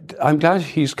I'm glad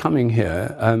he's coming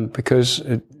here because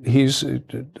he's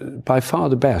by far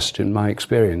the best in my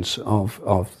experience of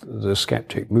the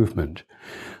skeptic movement.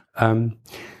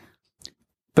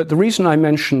 But the reason I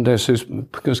mentioned this is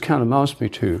because Callum asked me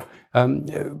to.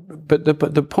 But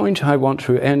the point I want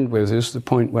to end with is the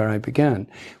point where I began.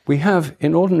 We have,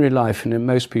 in ordinary life and in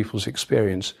most people's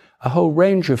experience, a whole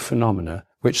range of phenomena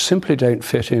which simply don't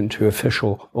fit into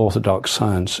official orthodox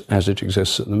science as it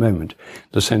exists at the moment.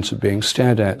 The sense of being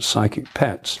stared at, psychic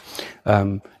pets,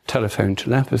 telephone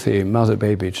telepathy,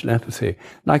 mother-baby telepathy.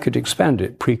 And I could expand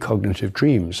it. Precognitive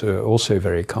dreams are also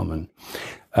very common.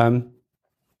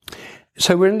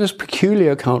 So we're in this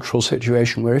peculiar cultural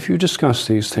situation where if you discuss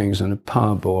these things in a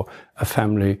pub or a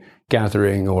family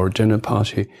gathering or a dinner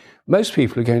party, most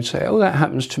people are going to say, oh, that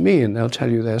happens to me, and they'll tell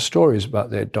you their stories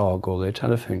about their dog or their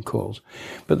telephone calls.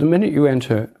 But the minute you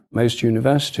enter most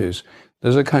universities,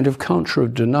 there's a kind of culture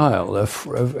of denial,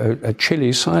 a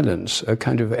chilly silence, a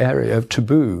kind of area of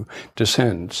taboo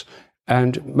descends.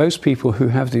 And most people who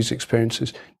have these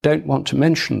experiences don't want to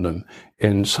mention them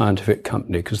in scientific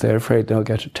company because they're afraid they'll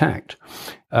get attacked.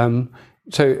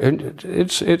 So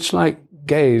it's like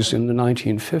gays in the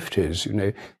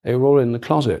 1950s. They were all in the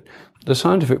closet. The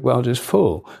scientific world is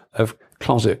full of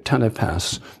closet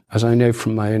telepaths, as I know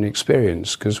from my own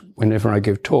experience, because whenever I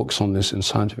give talks on this in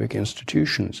scientific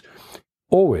institutions,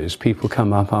 always people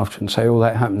come up after and say, oh,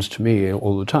 that happens to me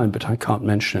all the time, but I can't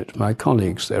mention it to my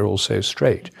colleagues. They're all so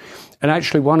straight. And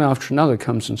actually one after another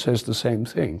comes and says the same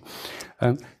thing.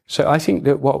 So I think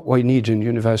that what we need in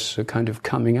universities is a kind of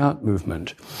coming out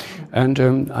movement. And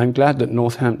I'm glad that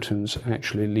Northampton's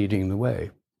actually leading the way.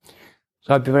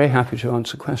 So I'd be very happy to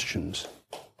answer questions.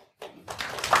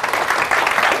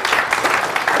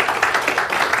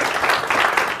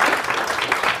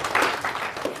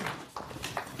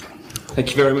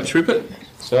 Thank you very much, Rupert.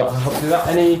 So I'll help you with that.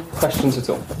 Any questions at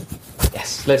all?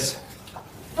 Yes, Liz.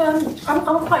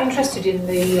 I'm quite interested in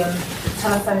the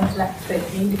telephone telepathy,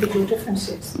 the individual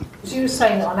differences. As you were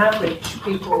saying that on average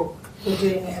people were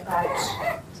doing it about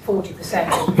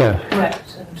 40%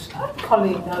 correct, and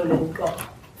Colleen Nolan got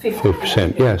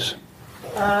 50%. Yes.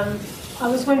 I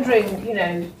was wondering,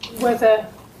 whether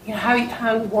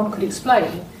how one could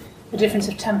explain the difference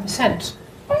of 10%.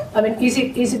 I mean, is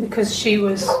it because she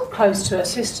was close to her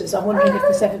sisters? I'm wondering if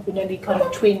there's ever been any kind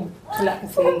of twin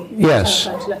telepathy,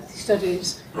 telephone telepathy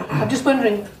studies. I'm just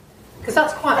wondering, because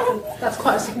that's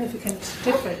quite a significant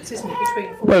difference, isn't it,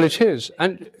 between? Well, it is,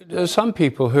 and there are some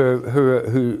people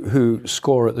who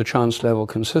score at the chance level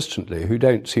consistently who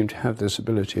don't seem to have this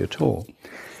ability at all.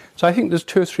 So I think there's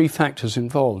 2 or 3 factors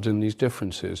involved in these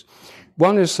differences.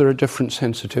 One is there are different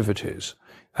sensitivities.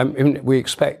 We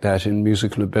expect that in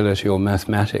musical ability or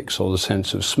mathematics or the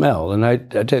sense of smell, and I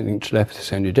don't think telepathy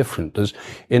is any different. There's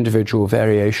individual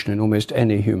variation in almost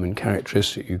any human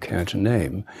characteristic you care to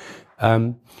name.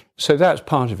 So that's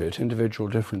part of it, individual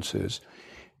differences.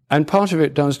 And part of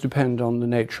it does depend on the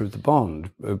nature of the bond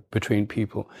between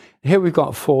people. Here we've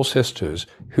got 4 sisters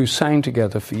who sang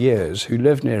together for years, who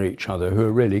live near each other, who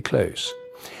are really close.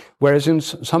 Whereas in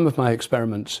some of my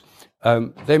experiments,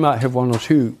 they might have 1 or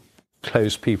 2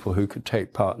 close people who could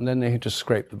take part, and then they had to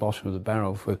scrape the bottom of the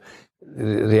barrel for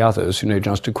the others,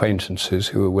 just acquaintances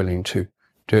who were willing to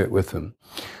do it with them.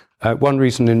 One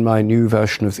reason in my new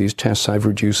version of these tests I've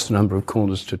reduced the number of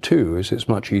callers to 2 is it's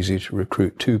much easier to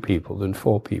recruit 2 people than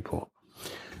 4 people.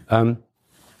 There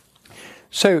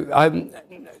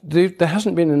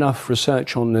hasn't been enough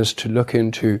research on this to look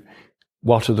into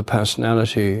what are the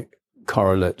personality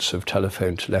correlates of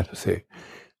telephone telepathy,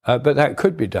 but that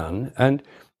could be done. And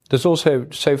there's also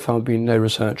so far been no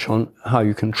research on how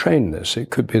you can train this. It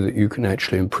could be that you can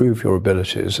actually improve your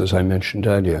abilities, as I mentioned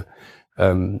earlier.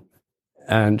 And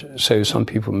so some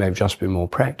people may have just been more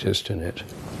practiced in it.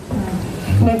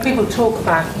 People talk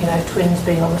about, twins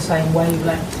being on the same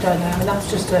wavelength, don't they? I mean, that's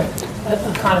just a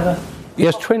kind of a...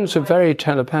 Yes, twins are very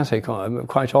telepathic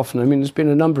quite often. I mean, there's been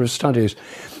a number of studies.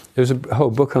 There's a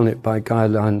whole book on it by Guy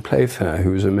Lyon Playfair,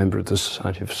 who was a member of the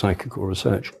Society for Psychical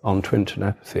Research on twin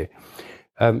telepathy,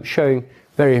 showing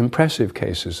very impressive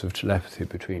cases of telepathy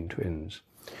between twins.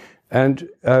 And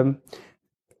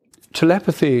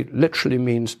telepathy literally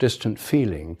means distant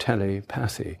feeling,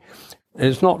 telepathy.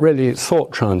 It's not really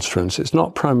thought transference. It's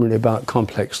not primarily about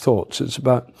complex thoughts. It's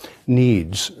about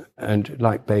needs, and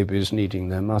like babies needing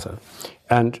their mother,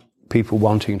 and people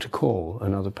wanting to call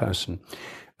another person.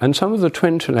 And some of the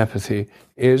twin telepathy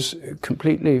is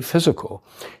completely physical.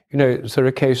 There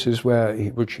are cases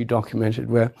which he documented,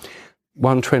 where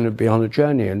one twin would be on a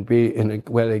journey and be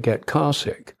where they get car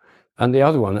sick, and the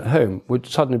other one at home would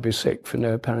suddenly be sick for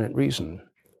no apparent reason.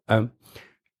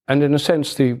 And in a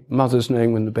sense, the mother's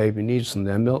knowing when the baby needs them,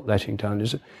 their milk letting down,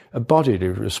 is a bodily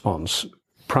response.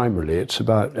 Primarily, it's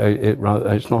about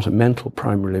it's not a mental,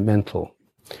 primarily mental.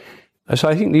 So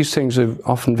I think these things are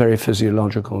often very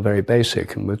physiological and very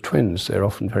basic, and with twins, they're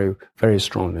often very, very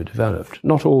strongly developed.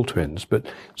 Not all twins, but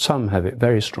some have it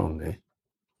very strongly.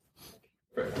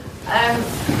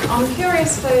 I'm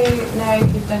curious to know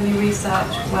if you've done any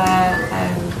research where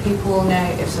people will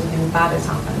know if something bad has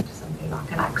happened, something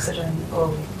like an accident,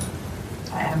 or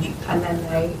and then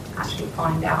they actually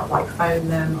find out, like phone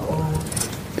them, or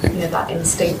that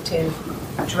instinctive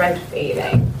dread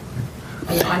feeling.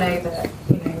 And I know that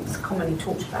it's commonly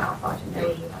talked about, but I didn't know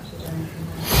if you've actually done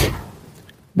anything there.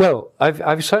 Well,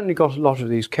 I've certainly got a lot of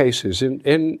these cases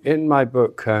in my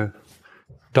book.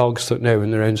 Dogs That Know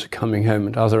When Their Owners Are Coming Home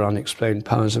and Other Unexplained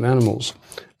Powers of Animals.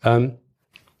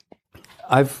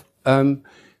 I've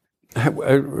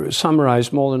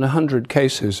summarized more than 100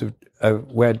 cases of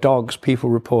where people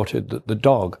reported that the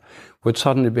dog would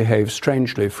suddenly behave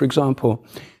strangely. For example,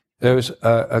 there was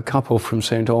a couple from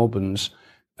St. Albans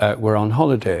were on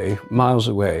holiday miles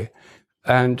away,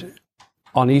 and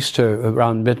on Easter,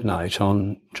 around midnight,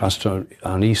 on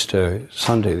Easter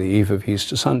Sunday, the eve of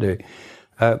Easter Sunday,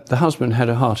 the husband had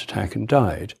a heart attack and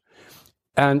died.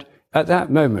 And at that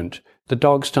moment, the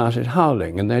dog started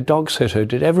howling, and their dog sitter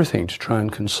did everything to try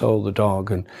and console the dog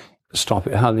and stop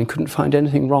it howling. Couldn't find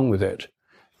anything wrong with it.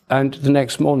 And the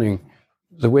next morning,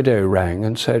 the widow rang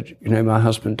and said, my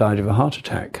husband died of a heart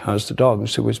attack. How's the dog? And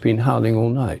so it's been howling all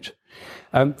night.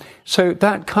 So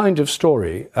that kind of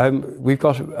story, we've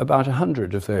got about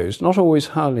 100 of those, not always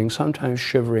howling, sometimes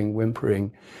shivering,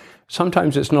 whimpering.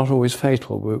 Sometimes it's not always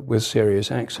fatal with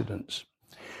serious accidents.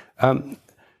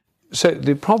 So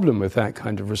the problem with that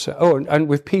kind of research, and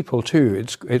with people too,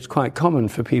 it's quite common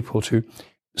for people to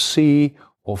see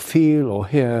or feel or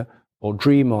hear or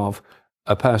dream of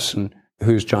a person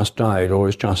who's just died or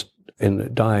is just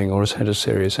dying or has had a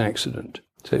serious accident.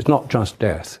 So it's not just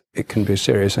death, it can be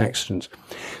serious accidents.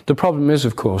 The problem is,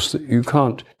 of course, that you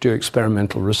can't do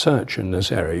experimental research in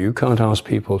this area. You can't ask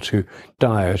people to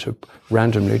die at a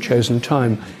randomly chosen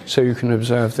time so you can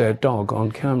observe their dog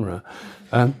on camera.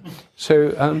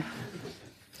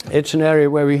 It's an area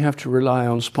where we have to rely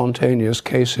on spontaneous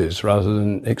cases rather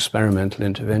than experimental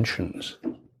interventions.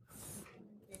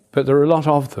 But there are a lot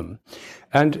of them.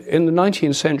 And in the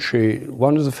 19th century,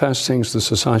 one of the first things the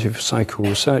Society for Psychical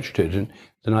Research did in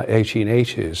the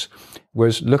 1880s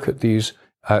was look at these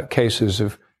cases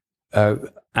of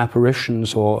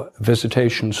apparitions or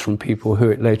visitations from people who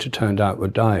it later turned out were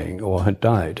dying or had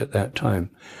died at that time.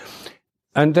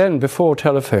 And then, before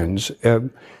telephones,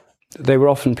 they were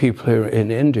often people who were in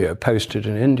India, posted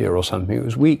in India or something. It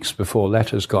was weeks before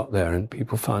letters got there and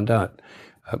people found out.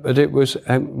 But it was,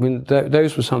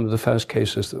 those were some of the first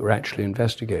cases that were actually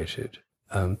investigated,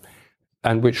 and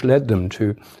which led them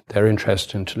to their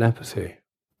interest in telepathy.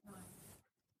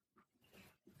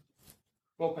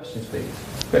 More questions,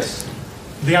 please. Chris?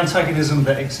 The antagonism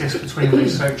that exists between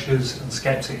researchers and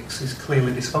skeptics is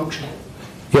clearly dysfunctional.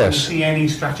 Yes. Do you see any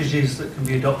strategies that can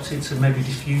be adopted to maybe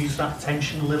diffuse that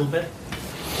tension a little bit?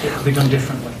 It could be done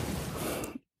differently.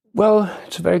 Well,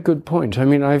 it's a very good point. I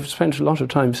mean, I've spent a lot of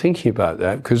time thinking about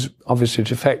that because obviously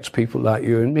it affects people like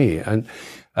you and me. And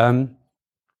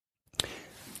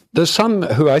there's some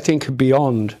who I think are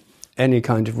beyond any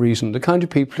kind of reason. The kind of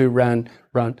people who run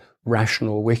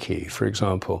Rational Wiki, for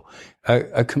example,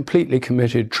 are completely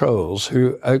committed trolls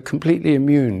who are completely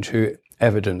immune to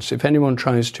evidence. If anyone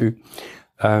tries to...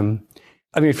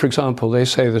 for example, they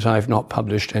say that I've not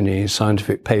published any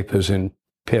scientific papers in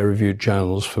peer-reviewed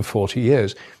journals for 40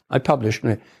 years. I published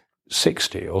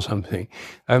 60 or something.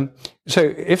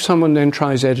 So if someone then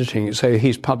tries editing and say,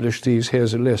 he's published these,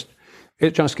 here's a list,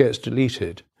 it just gets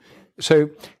deleted. So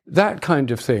that kind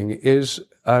of thing is,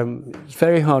 it's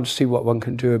very hard to see what one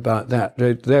can do about that.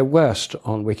 They're worst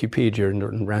on Wikipedia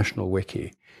and Rational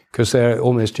Wiki because they're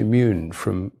almost immune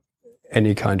from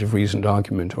any kind of reasoned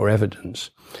argument or evidence.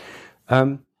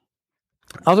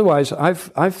 Otherwise,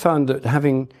 I've found that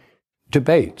having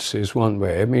debates is one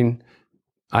way. I mean,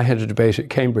 I had a debate at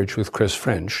Cambridge with Chris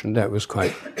French, and that was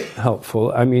quite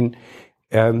helpful. I mean,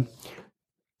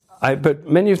 but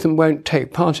many of them won't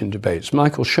take part in debates.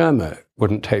 Michael Shermer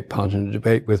wouldn't take part in a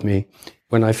debate with me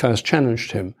when I first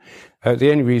challenged him. The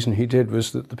only reason he did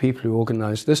was that the people who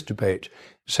organised this debate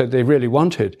said they really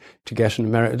wanted to get an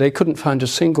American. They couldn't find a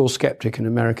single skeptic in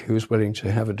America who was willing to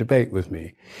have a debate with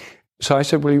me. So I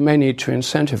said, well, you may need to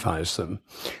incentivize them.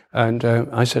 And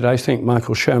I said, I think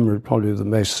Michael Shermer is probably the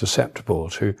most susceptible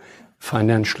to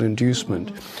financial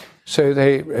inducement. So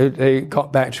they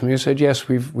got back to me and said, yes,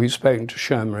 we've spoken to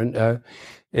Shermer, and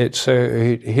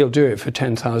he'll do it for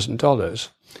 $10,000.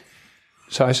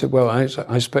 So I said, well,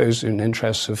 I suppose in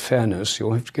interests of fairness,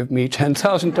 you'll have to give me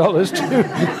 $10,000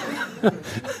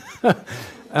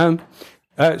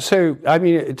 too. So, I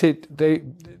mean,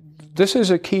 this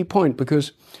is a key point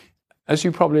because, as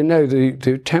you probably know,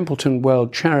 the Templeton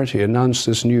World Charity announced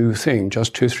this new thing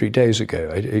just 2 or 3 days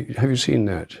ago. Have you seen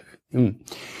that?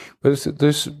 Well,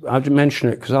 I'll mention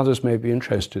it because others may be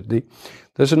interested.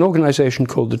 There's an organization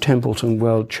called the Templeton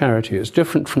World Charity. It's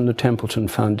different from the Templeton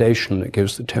Foundation that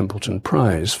gives the Templeton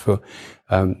Prize for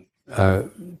to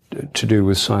do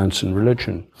with science and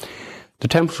religion. The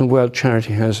Templeton World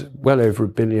Charity has well over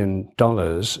 $1 billion.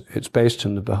 It's based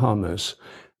in the Bahamas.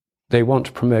 They want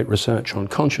to promote research on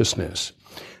consciousness,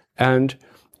 and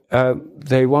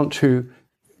they want to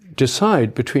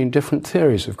decide between different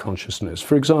theories of consciousness.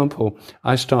 For example,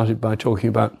 I started by talking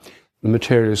about the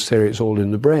materialist theory, it's all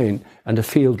in the brain, and a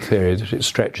field theory that it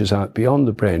stretches out beyond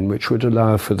the brain, which would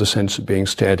allow for the sense of being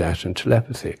stared at and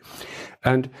telepathy.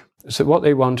 And so what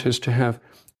they want is to have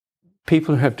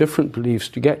people who have different beliefs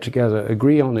to get together,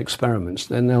 agree on experiments,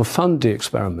 then they'll fund the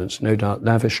experiments, no doubt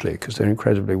lavishly, because they're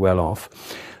incredibly well off.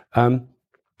 And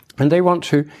they want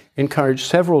to encourage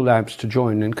several labs to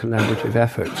join in collaborative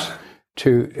efforts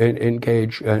to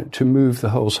engage, to move the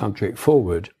whole subject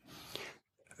forward.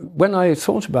 When I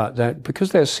thought about that,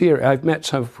 because they're serious, I've met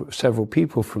several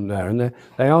people from there, and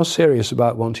they are serious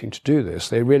about wanting to do this.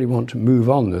 They really want to move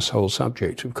on this whole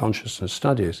subject of consciousness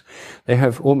studies. They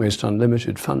have almost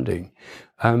unlimited funding.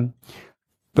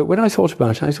 But when I thought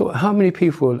about it, I thought, how many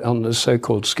people on the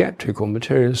so-called skeptic or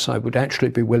materialist side would actually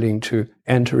be willing to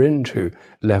enter into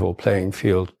level playing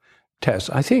field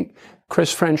tests? I think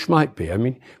Chris French might be. I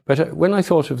mean, but when I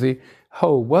thought of the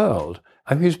whole world,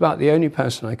 he's about the only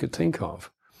person I could think of.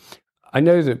 I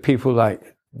know that people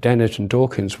like Dennett and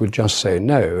Dawkins would just say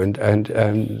no, and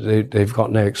they've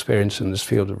got no experience in this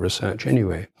field of research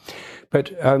anyway. But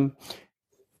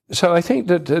so I think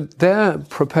that their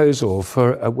proposal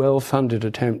for a well-funded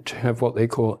attempt to have what they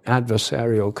call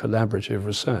adversarial collaborative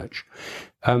research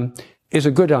is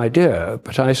a good idea,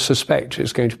 but I suspect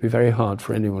it's going to be very hard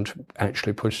for anyone to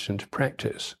actually put it into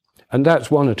practice. And that's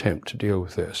one attempt to deal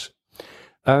with this.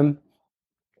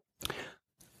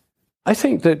 I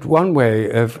think that one way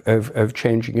of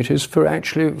changing it is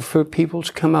for people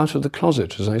to come out of the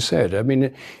closet, as I said. I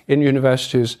mean, in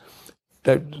universities,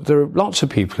 there are lots of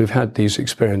people who've had these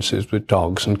experiences with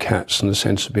dogs and cats and the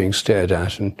sense of being stared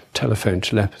at and telephone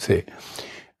telepathy.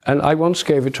 And I once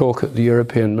gave a talk at the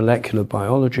European Molecular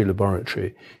Biology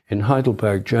Laboratory in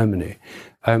Heidelberg, Germany.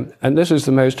 And this is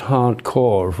the most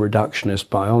hardcore of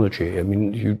reductionist biology. I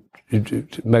mean,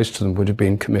 most of them would have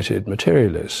been committed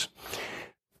materialists.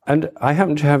 And I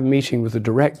happened to have a meeting with the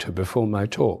director before my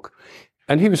talk,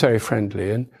 and he was very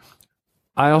friendly, and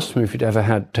I asked him if he'd ever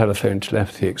had telephone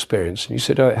telepathy experience, and he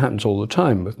said, oh, it happens all the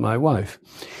time with my wife.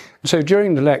 And so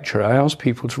during the lecture, I asked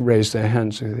people to raise their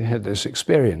hands if they had this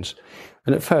experience,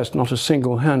 and at first not a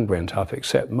single hand went up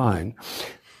except mine.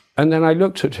 And then I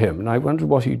looked at him and I wondered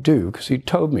what he'd do, because he'd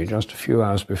told me just a few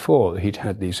hours before that he'd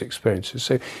had these experiences.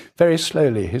 So very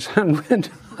slowly his hand went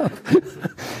up.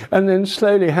 And then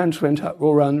slowly hands went up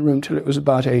all around the room till it was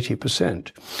about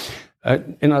 80%.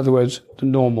 In other words, the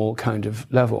normal kind of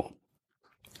level.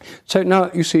 So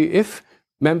now, you see, if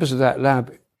members of that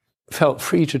lab felt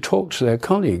free to talk to their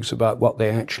colleagues about what they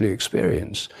actually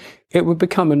experience, it would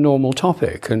become a normal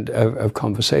topic and of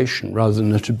conversation rather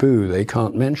than a taboo they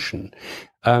can't mention.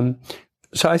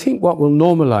 So I think what will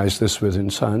normalize this within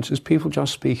science is people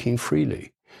just speaking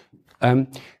freely.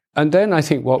 And then I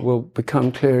think what will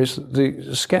become clear is that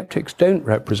the skeptics don't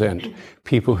represent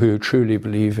people who truly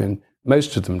believe in,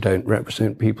 most of them don't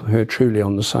represent people who are truly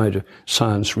on the side of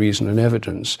science, reason and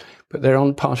evidence, but they're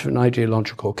on part of an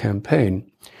ideological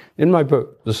campaign. In my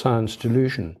book, The Science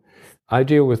Delusion, I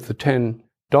deal with the 10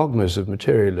 dogmas of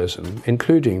materialism,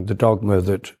 including the dogma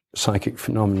that psychic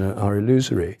phenomena are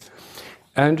illusory.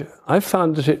 And I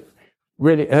found that it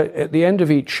really, at the end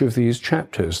of each of these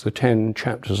chapters, the 10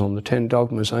 chapters on the 10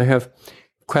 dogmas, I have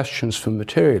questions for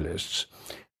materialists.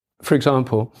 For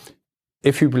example,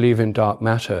 if you believe in dark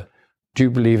matter, do you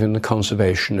believe in the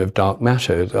conservation of dark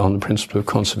matter on the principle of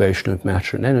conservation of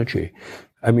matter and energy?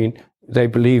 I mean, they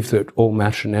believe that all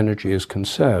matter and energy is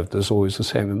conserved. There's always the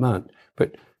same amount.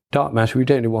 But dark matter, we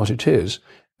don't know what it is.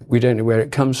 We don't know where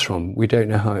it comes from. We don't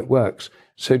know how it works.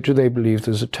 So do they believe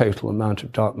there's a total amount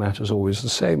of dark matter is always the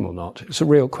same or not? It's a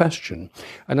real question.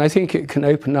 And I think it can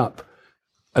open up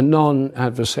a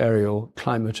non-adversarial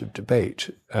climate of debate.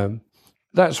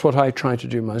 That's what I try to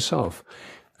do myself.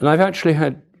 And I've actually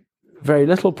had very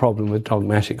little problem with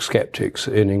dogmatic skeptics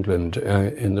in England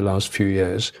in the last few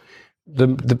years.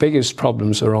 The biggest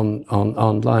problems are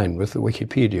online with the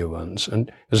Wikipedia ones.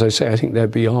 And as I say, I think they're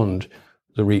beyond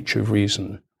the reach of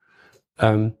reason.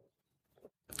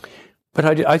 But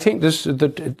I think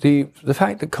the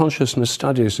fact that consciousness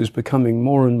studies is becoming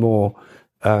more and more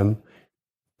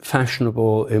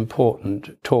fashionable,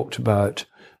 important, talked about,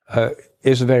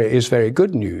 is very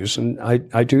good news. And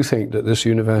I do think that this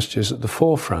university is at the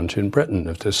forefront in Britain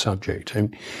of this subject.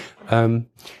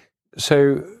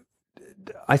 So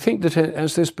I think that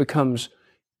as this becomes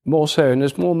more so, and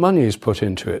as more money is put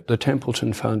into it, the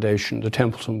Templeton Foundation, the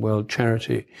Templeton World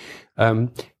Charity,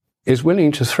 is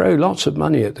willing to throw lots of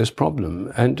money at this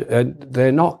problem, and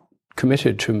they're not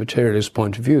committed to a materialist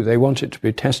point of view. They want it to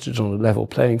be tested on a level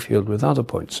playing field with other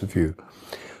points of view.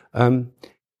 And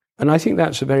I think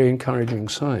that's a very encouraging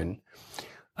sign.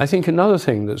 I think another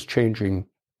thing that's changing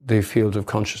the field of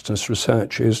consciousness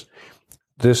research is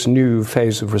this new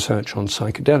phase of research on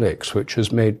psychedelics, which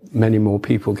has made many more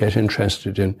people get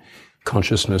interested in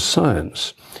consciousness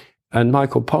science. And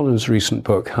Michael Pollan's recent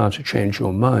book, How to Change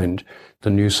Your Mind, The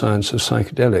New Science of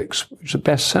Psychedelics, which is a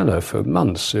bestseller for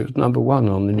months, it was #1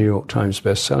 on the New York Times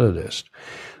bestseller list,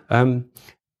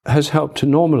 has helped to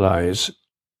normalize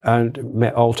and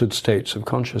altered states of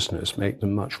consciousness, make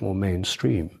them much more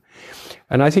mainstream.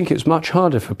 And I think it's much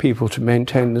harder for people to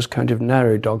maintain this kind of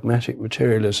narrow dogmatic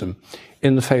materialism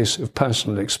in the face of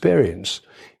personal experience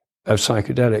of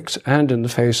psychedelics and in the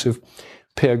face of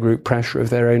peer group pressure of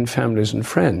their own families and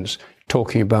friends,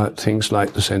 talking about things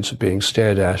like the sense of being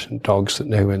stared at and dogs that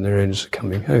know when their owners are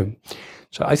coming home.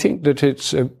 So I think that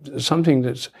it's something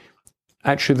that's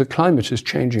actually, the climate is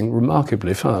changing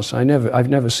remarkably fast. I've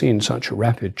never seen such a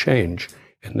rapid change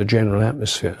in the general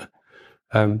atmosphere.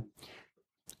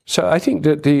 So I think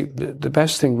that the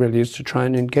best thing really is to try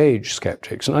and engage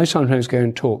skeptics. And I sometimes go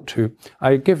and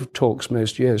I give talks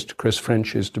most years to Chris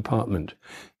French's department,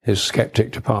 his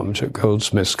skeptic department at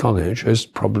Goldsmiths College, as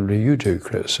probably you do,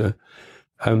 Chris.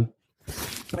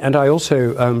 And I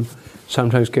also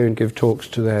sometimes go and give talks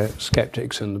to their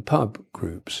skeptics in the pub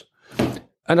groups.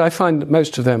 And I find that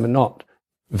most of them are not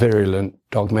virulent,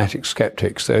 dogmatic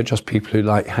skeptics. They're just people who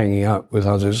like hanging out with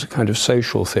others, a kind of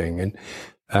social thing,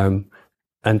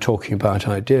 and talking about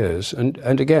ideas.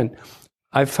 And again,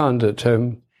 I've found that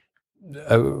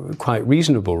a quite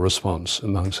reasonable response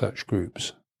among such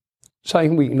groups. So I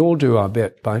think we can all do our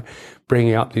bit by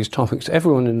bringing up these topics.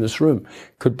 Everyone in this room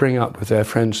could bring up with their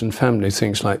friends and family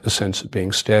things like the sense of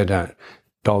being stared at,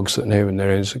 dogs that know when their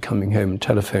owners are coming home, and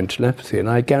telephone telepathy. And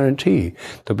I guarantee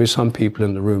there'll be some people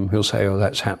in the room who'll say, oh,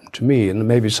 that's happened to me. And there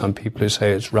may be some people who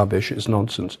say it's rubbish, it's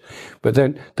nonsense. But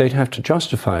then they'd have to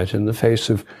justify it in the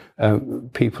face of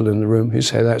people in the room who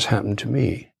say that's happened to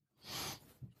me.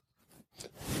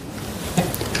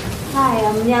 Hi,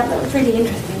 yeah, that was really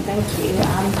interesting, thank you.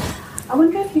 I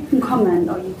wonder if you can comment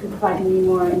or you can provide any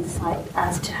more insight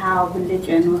as to how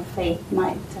religion or faith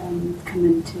might come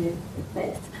into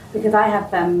this. Because I have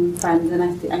friends and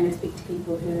I speak to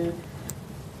people who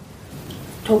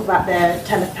talk about their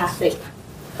telepathic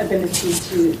ability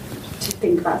to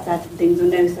think about certain things or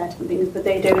know certain things, but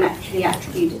they don't actually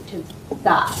attribute it to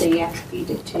that. They attribute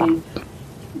it to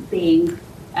being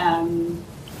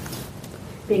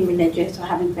religious or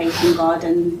having faith in God,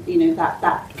 and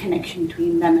that connection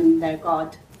between them and their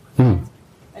God. An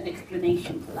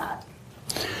explanation for that.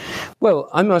 Well,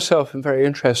 I myself am very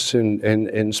interested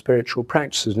in spiritual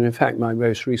practices, and in fact my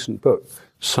most recent book,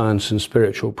 Science and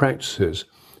Spiritual Practices,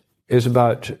 is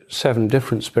about 7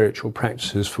 different spiritual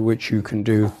practices for which you can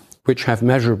do, which have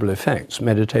measurable effects,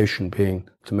 meditation being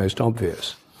the most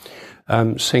obvious,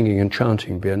 singing and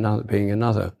chanting being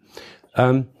another.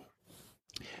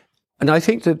 And I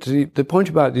think that the point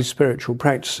about these spiritual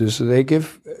practices is that they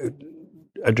give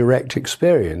a direct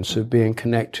experience of being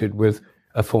connected with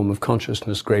a form of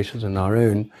consciousness greater than our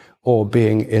own, or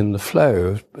being in the flow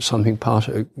of something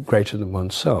greater than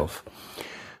oneself.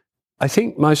 I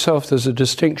think myself there's a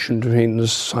distinction between the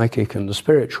psychic and the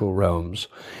spiritual realms.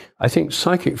 I think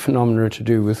psychic phenomena are to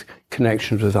do with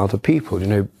connections with other people,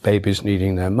 babies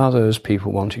needing their mothers,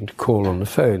 people wanting to call on the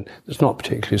phone. It's not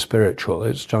particularly spiritual,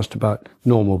 it's just about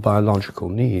normal biological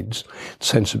needs. The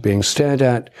sense of being stared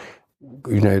at,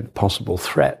 possible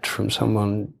threat from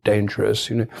someone dangerous,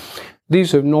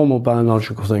 These are normal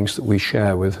biological things that we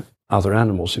share with other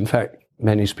animals. In fact,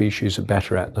 many species are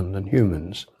better at them than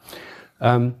humans.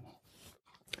 But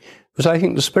I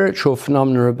think the spiritual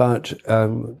phenomena about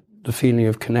the feeling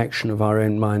of connection of our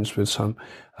own minds with some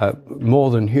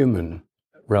more than human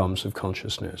realms of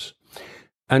consciousness.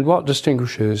 And what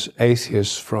distinguishes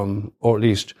atheists from, or at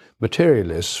least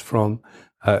materialists from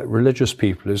religious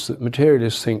people, is that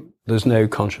materialists think there's no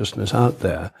consciousness out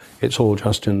there. It's all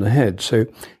just in the head. So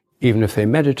even if they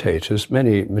meditate, as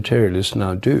many materialists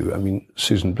now do. I mean,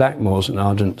 Susan Blackmore's an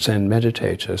ardent Zen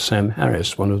meditator. Sam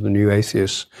Harris, one of the new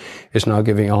atheists, is now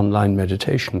giving online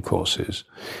meditation courses.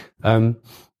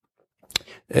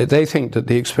 They think that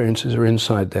the experiences are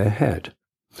inside their head,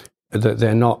 that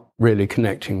they're not really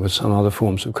connecting with some other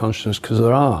forms of consciousness because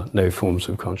there are no forms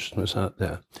of consciousness out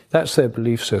there. That's their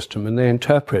belief system, and they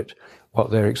interpret what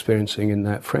they're experiencing in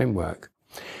that framework.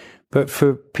 But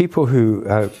for people who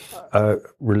are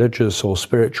religious or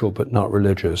spiritual but not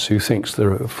religious, who thinks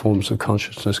there are forms of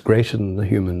consciousness greater than the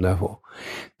human level,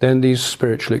 then these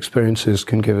spiritual experiences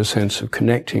can give a sense of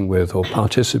connecting with or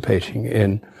participating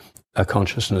in a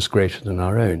consciousness greater than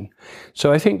our own.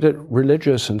 So I think that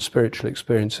religious and spiritual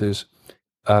experiences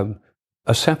are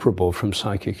separable from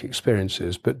psychic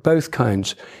experiences, but both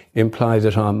kinds imply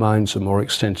that our minds are more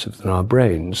extensive than our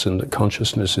brains and that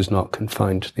consciousness is not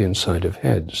confined to the inside of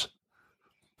heads.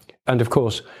 And of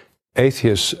course,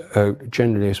 atheists are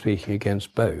generally speaking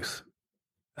against both.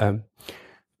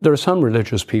 There are some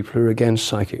religious people who are against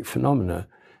psychic phenomena,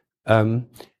 and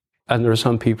there are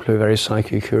some people who are very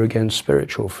psychic who are against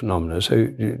spiritual phenomena. So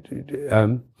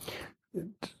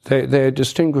they're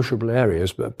distinguishable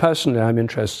areas, but personally I'm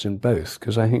interested in both,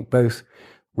 because I think both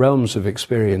realms of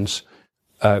experience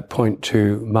point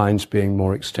to minds being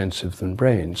more extensive than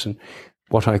brains. And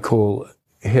what I call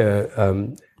here,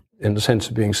 in the sense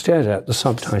of being stared at, the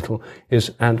subtitle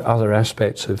is "and other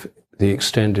aspects of the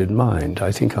extended mind."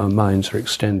 I think our minds are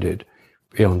extended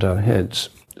beyond our heads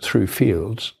through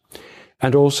fields,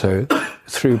 and also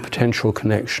through potential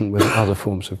connection with other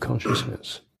forms of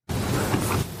consciousness.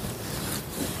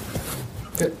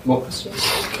 More questions?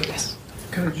 Yes.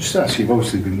 Can I just ask, you've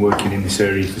obviously been working in this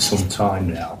area for some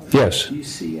time now. Yes. Do you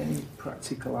see any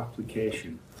practical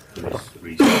application for this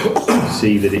research? Do you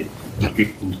see that it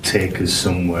will take us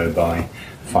somewhere by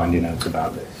finding out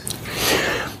about this?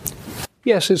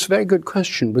 Yes, it's a very good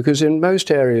question, because in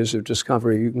most areas of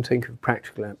discovery you can think of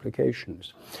practical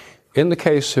applications. In the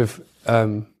case of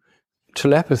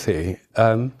telepathy,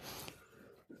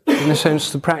 in a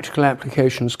sense, the practical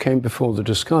applications came before the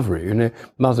discovery. Human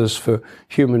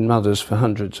mothers for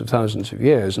hundreds of thousands of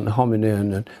years, and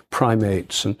hominin and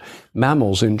primates and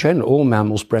mammals in general, all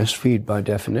mammals breastfeed by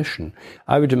definition.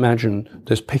 I would imagine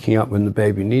this picking up when the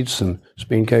baby needs them has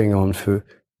been going on for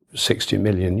 60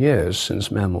 million years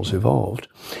since mammals evolved.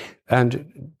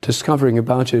 And discovering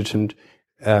about it and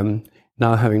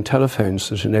now having telephones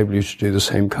that enable you to do the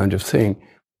same kind of thing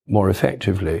more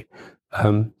effectively,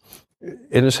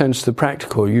 in a sense, the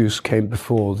practical use came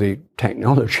before the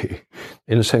technology.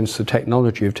 In a sense, the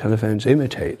technology of telephones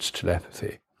imitates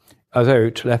telepathy,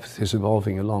 although telepathy is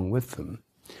evolving along with them.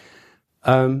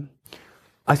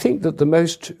 I think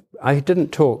that I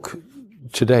didn't talk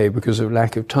today because of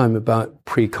lack of time about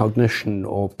precognition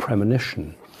or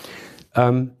premonition.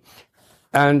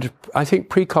 And I think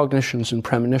precognitions and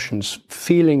premonitions,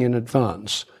 feeling in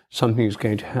advance something is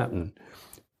going to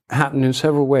happen in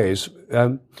several ways.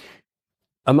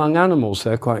 Among animals,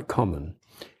 they're quite common.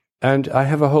 And I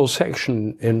have a whole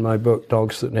section in my book,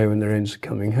 Dogs That Know When Their Owners Are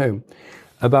Coming Home,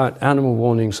 about animal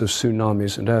warnings of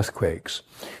tsunamis and earthquakes.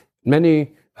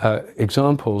 Many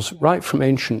examples, right from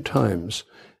ancient times,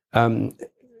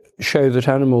 show that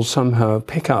animals somehow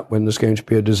pick up when there's going to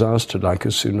be a disaster like a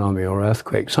tsunami or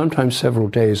earthquake, sometimes several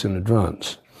days in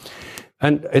advance.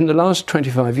 And in the last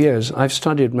 25 years, I've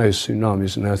studied most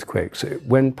tsunamis and earthquakes.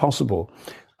 When possible,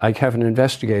 I have an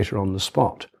investigator on the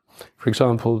spot. For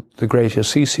example, the Great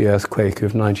Assisi earthquake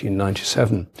of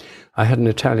 1997. I had an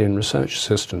Italian research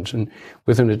assistant, and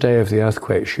within a day of the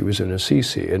earthquake, she was in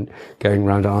Assisi and going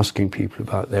around asking people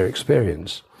about their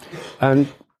experience. And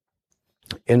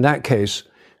in that case,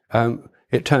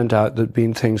 it turned out there'd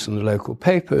been things in the local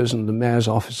papers, and the mayor's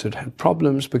office had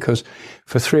problems because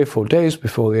for 3 or 4 days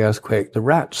before the earthquake, the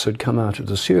rats had come out of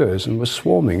the sewers and were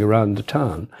swarming around the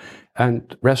town.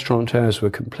 And restaurateurs were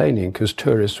complaining because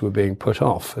tourists were being put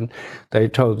off, and they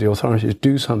told the authorities,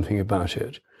 do something about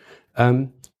it.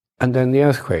 And then the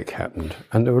earthquake happened,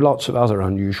 and there were lots of other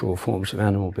unusual forms of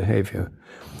animal behavior.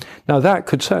 Now, that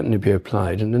could certainly be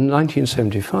applied, and in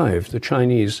 1975, the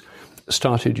Chinese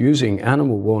started using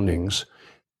animal warnings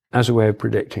as a way of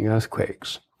predicting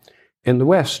earthquakes. In the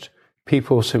West,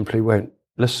 people simply won't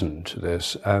listen to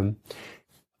this.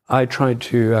 I tried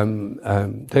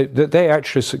to, they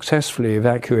actually successfully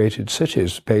evacuated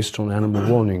cities based on animal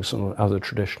warnings and other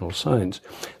traditional signs.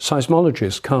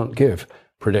 Seismologists can't give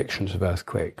predictions of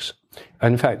earthquakes.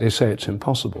 And in fact, they say it's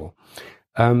impossible.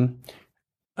 And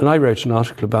I wrote an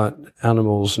article about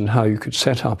animals and how you could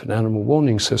set up an animal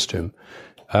warning system.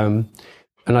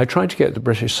 And I tried to get the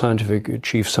British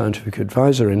chief scientific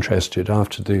advisor interested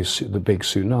after the big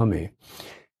tsunami.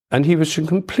 And he was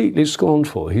completely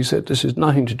scornful. He said, this is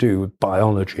nothing to do with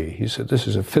biology. He said, this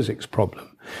is a physics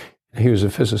problem. He was a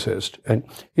physicist. And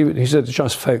he said, it's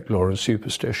just folklore and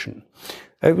superstition.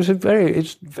 It was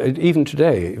it's even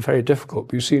today, very difficult.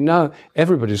 But you see, now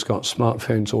everybody's got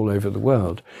smartphones all over the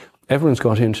world. Everyone's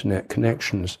got internet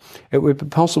connections. It would be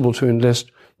possible to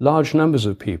enlist large numbers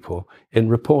of people in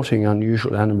reporting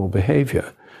unusual animal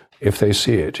behavior, if they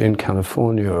see it in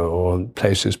California or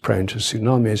places prone to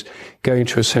tsunamis, going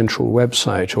to a central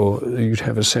website, or you'd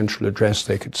have a central address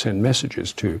they could send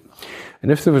messages to.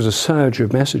 And if there was a surge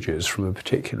of messages from a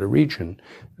particular region,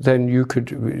 then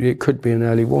it could be an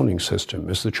early warning system,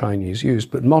 as the Chinese used.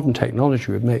 But modern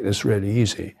technology would make this really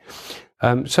easy.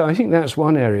 So I think that's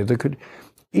one area that could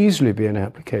easily be an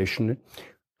application.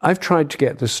 I've tried to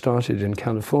get this started in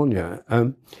California,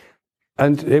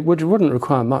 and it wouldn't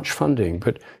require much funding,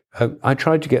 but I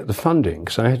tried to get the funding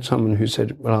because I had someone who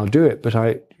said, well, I'll do it, but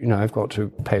I've got to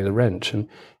pay the rent. And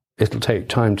it'll take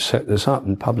time to set this up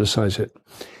and publicize it.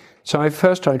 So I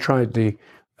tried the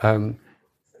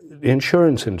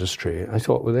insurance industry. I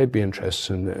thought, well, they'd be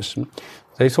interested in this. And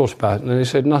they thought about it, and they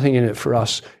said, nothing in it for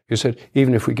us. You said,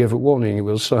 even if we give a warning,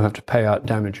 we'll still have to pay out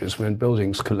damages when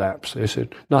buildings collapse. They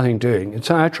said, nothing doing. And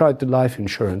so I tried the life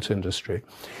insurance industry.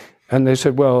 And they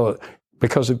said, well,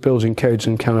 because of building codes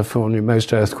in California,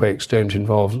 most earthquakes don't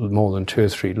involve more than 2 or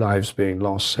 3 lives being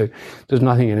lost, so there's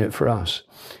nothing in it for us.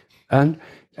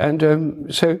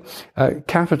 So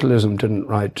capitalism didn't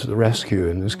ride to the rescue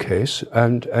in this case,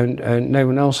 and no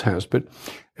one else has. But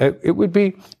it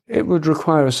would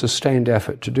require a sustained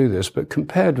effort to do this. But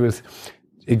compared with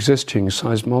existing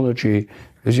seismology,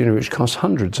 as you know, which costs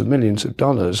hundreds of millions of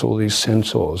dollars, all these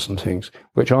sensors and things,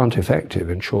 which aren't effective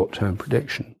in short-term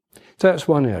prediction. So that's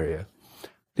one area.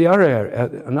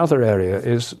 Another area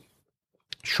is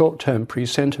short-term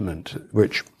presentiment,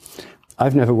 which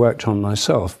I've never worked on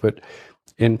myself, but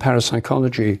in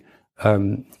parapsychology,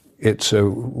 it's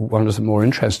one of the more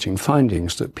interesting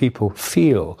findings that people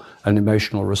feel an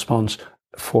emotional response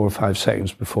 4 or 5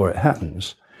 seconds before it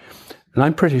happens. And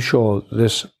I'm pretty sure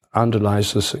this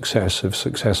underlies the success of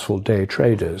successful day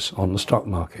traders on the stock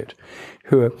market,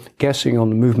 who are guessing on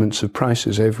the movements of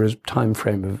prices over a time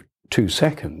frame of 2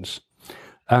 seconds.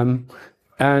 I'm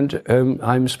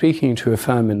speaking to a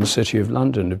firm in the City of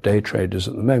London of day traders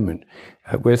at the moment.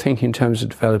 We're thinking in terms of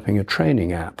developing a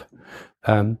training app.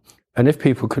 And if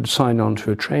people could sign on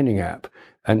to a training app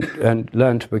and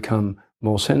learn to become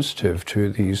more sensitive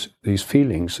to these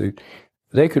feelings,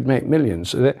 they could make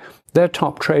millions. Their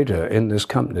top trader in this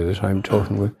company that I'm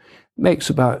talking with makes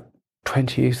about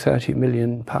 20, 30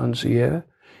 million pounds a year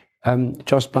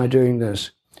just by doing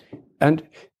this. And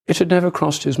it had never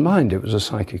crossed his mind it was a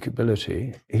psychic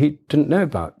ability. He didn't know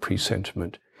about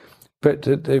presentiment. But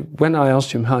when I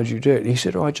asked him, how do you do it? He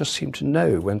said, I just seem to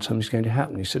know when something's going to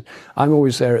happen. He said, I'm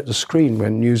always there at the screen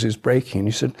when news is breaking.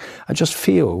 He said, I just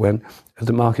feel when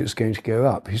the market's going to go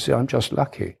up. He said, I'm just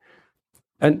lucky.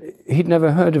 And he'd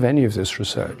never heard of any of this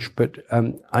research, but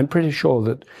I'm pretty sure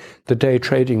that the day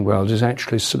trading world is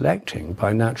actually selecting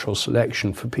by natural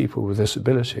selection for people with this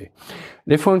ability.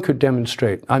 And if one could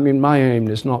demonstrate, my aim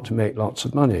is not to make lots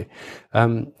of money.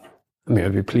 I'd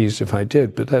be pleased if I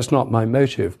did, but that's not my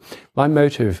motive. My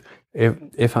motive,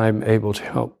 if I'm able to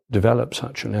help develop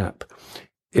such an app,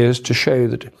 is to show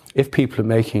that if people are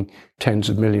making tens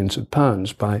of millions of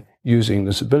pounds by using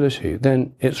this ability,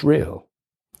 then it's real.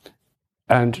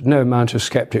 And no amount of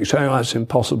skeptics, that's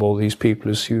impossible, these people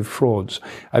assume frauds.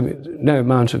 No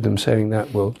amount of them saying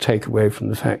that will take away from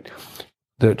the fact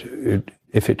that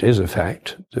if it is a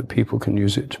fact, that people can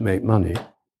use it to make money.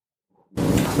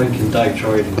 I think in day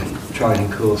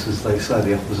trading courses, they say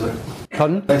the opposite.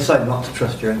 Pardon? They say not to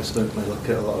trust your instinct. They look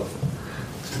at a lot of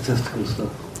statistical stuff.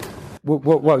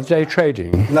 What day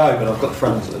trading? No, but I've got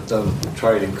friends that have done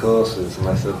trading courses, and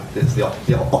they said it's the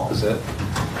opposite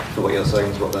to what you're saying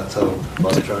is what they're told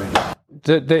by the trainer.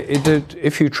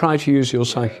 If you try to use your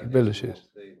psychic abilities.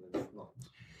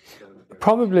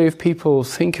 Probably if people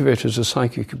think of it as a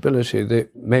psychic ability, they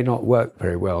may not work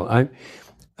very well.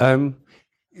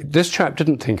 This chap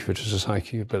didn't think of it as a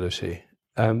psychic ability.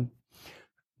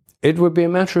 It would be a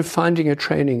matter of finding a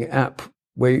training app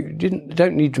where you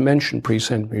don't need to mention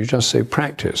presentiment, you just say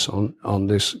practice on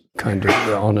this kind of,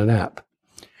 on an app.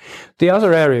 The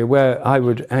other area where I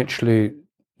would actually,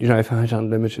 if I had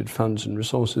unlimited funds and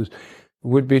resources,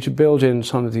 would be to build in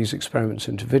some of these experiments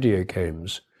into video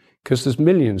games, because there's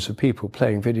millions of people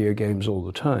playing video games all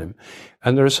the time.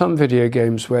 And there are some video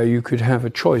games where you could have a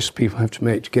choice people have to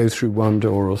make to go through one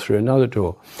door or through another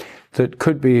door that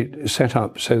could be set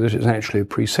up so that it's actually a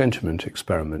presentiment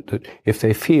experiment, that if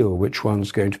they feel which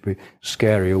one's going to be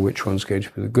scary or which one's going to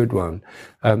be the good one,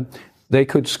 they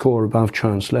could score above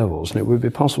chance levels. And it would be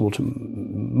possible to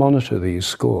monitor these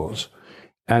scores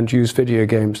and use video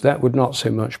games. That would not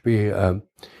so much be a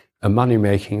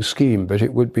money-making scheme, but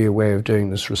it would be a way of doing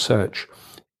this research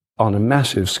on a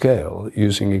massive scale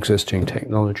using existing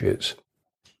technologies.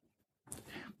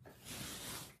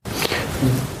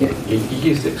 You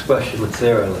used the expression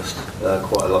materialist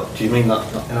quite a lot. Do you mean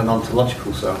that in an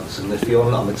ontological sense? And if you're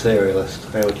not a materialist,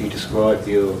 how would you describe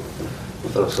your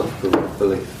philosophical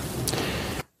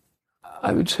belief?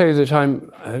 I would say that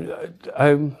I'm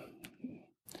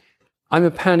a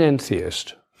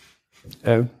panentheist.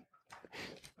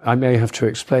 I may have to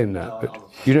explain that, but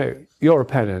you're a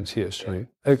panentheist, are you?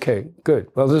 Okay, good.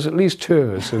 Well, there's at least 2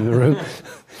 of us in the room.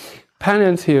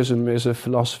 Panentheism is a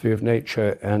philosophy of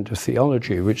nature and a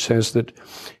theology which says that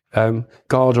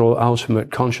God or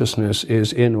ultimate consciousness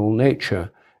is in all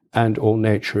nature, and all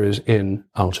nature is in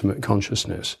ultimate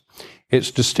consciousness.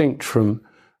 It's distinct from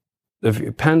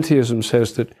pantheism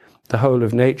says that the whole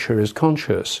of nature is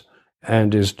conscious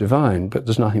and is divine, but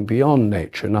there's nothing beyond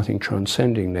nature, nothing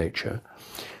transcending nature.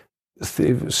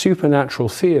 Supernatural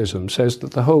theism says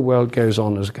that the whole world goes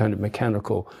on as a kind of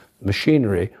mechanical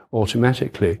machinery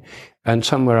automatically, and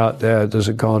somewhere out there there's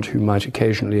a God who might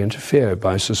occasionally interfere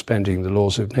by suspending the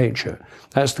laws of nature.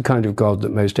 That's the kind of God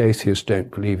that most atheists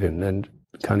don't believe in, and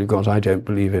the kind of God I don't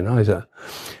believe in either.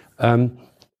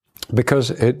 Because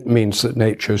it means that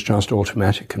nature is just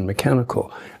automatic and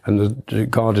mechanical, and that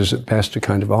God is at best a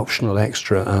kind of optional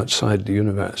extra outside the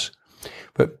universe.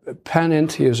 But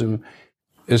panentheism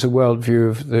is a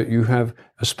worldview that you have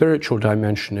a spiritual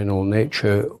dimension in all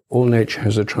nature. All nature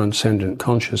has a transcendent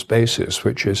conscious basis,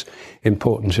 which is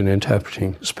important in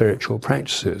interpreting spiritual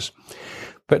practices.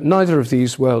 But neither of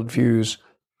these worldviews,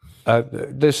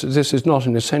 this is not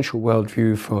an essential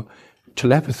worldview for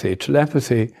telepathy.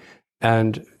 Telepathy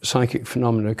and psychic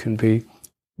phenomena can be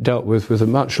dealt with a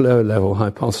much lower level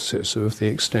hypothesis of the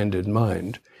extended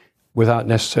mind without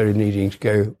necessarily needing to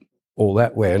go all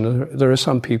that way. And there are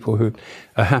some people who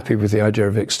are happy with the idea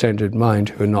of extended mind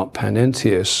who are not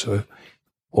panentheists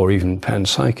or even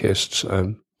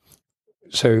panpsychists.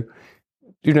 So,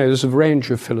 there's a range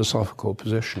of philosophical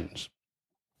positions.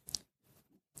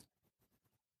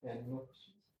 Any more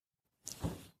questions?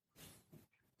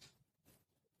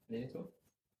 Any at all?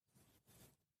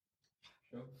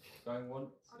 Sure. Going one.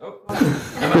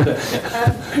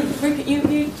 Rupert,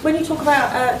 you when you talk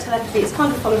about telepathy, it's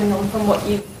kind of following on from what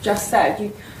you've just said.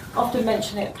 You often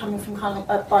mention it coming from kind of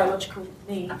a biological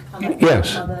need, kind of like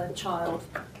yes. Another child.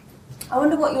 I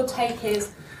wonder what your take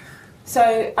is.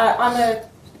 So I'm a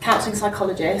counselling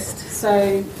psychologist,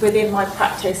 so within my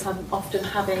practice I'm often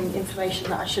having information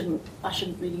that I shouldn't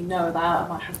really know about. I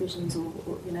might have visions or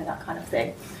that kind of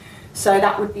thing. So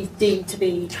that would be deemed to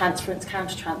be transference,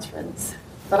 counter-transference.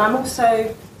 But I'm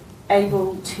also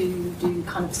able to do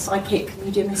kind of psychic,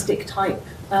 mediumistic type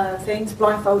things,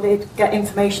 blindfolded, get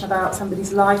information about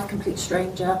somebody's life, complete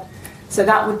stranger. So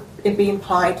that would be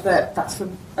implied that that's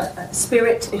from a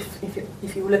spirit,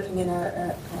 if you were looking in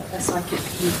a psychic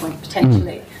viewpoint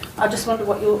potentially. I just wonder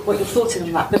what your thoughts are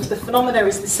on that. The phenomena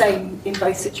is the same in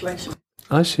both situations.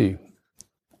 I see.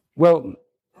 Well,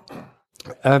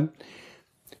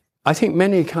 I think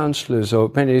many counsellors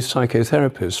or many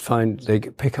psychotherapists find they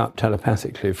pick up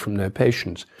telepathically from their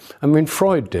patients. I mean,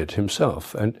 Freud did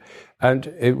himself, and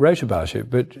he wrote about it,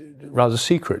 but rather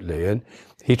secretly. And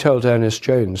he told Ernest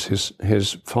Jones,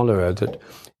 his follower, that,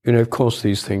 of course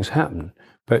these things happen,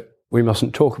 but we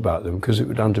mustn't talk about them because it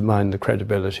would undermine the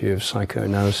credibility of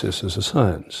psychoanalysis as a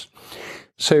science.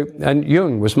 So, and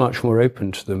Jung was much more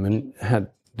open to them and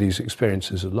had these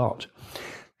experiences a lot.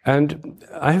 And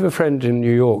I have a friend in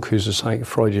New York who's a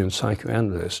Freudian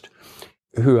psychoanalyst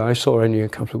who I saw only a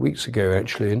couple of weeks ago,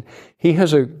 actually. And he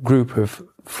has a group of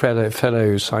fellow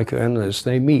psychoanalysts.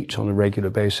 They meet on a regular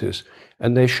basis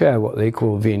and they share what they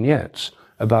call vignettes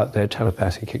about their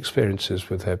telepathic experiences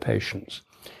with their patients.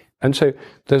 And so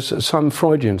there's some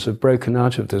Freudians have broken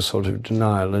out of this sort of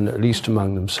denial, and at least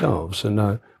among themselves, and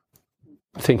are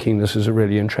thinking this is a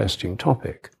really interesting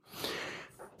topic.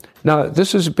 Now,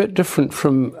 this is a bit different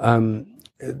from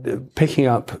picking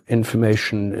up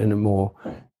information in a more,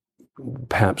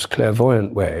 perhaps,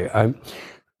 clairvoyant way.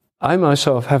 I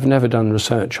myself have never done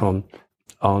research on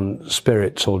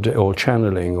spirits or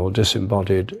channeling or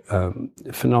disembodied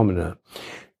phenomena.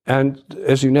 And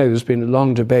as you know, there's been a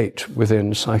long debate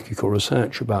within psychical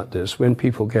research about this. When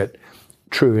people get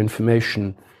true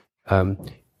information,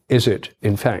 is it,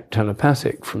 in fact,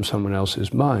 telepathic from someone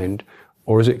else's mind,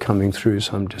 or is it coming through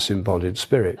some disembodied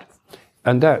spirit?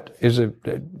 And that is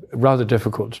rather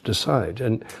difficult to decide.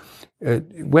 And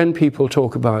when people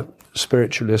talk about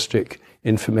spiritualistic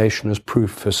information as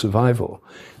proof for survival,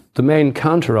 the main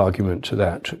counter-argument to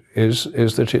that is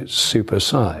that it's super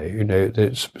psi, that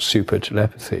it's super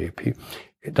telepathy.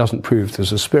 It doesn't prove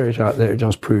there's a spirit out there, it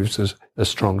just proves there's a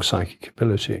strong psychic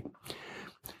ability.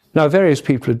 Now, various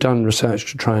people have done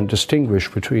research to try and distinguish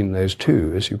between those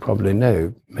two, as you probably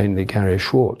know, mainly Gary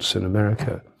Schwartz in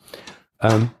America.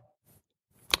 And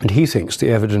he thinks the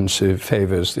evidence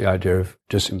favours the idea of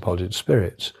disembodied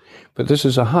spirits. But this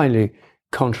is a highly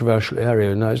controversial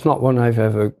area. Now, it's not one I've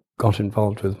ever got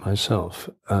involved with myself.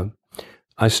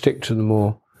 I stick to the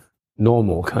more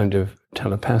normal kind of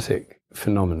telepathic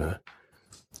phenomena.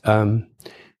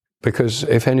 Because,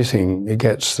 if anything, it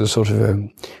gets the sort of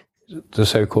the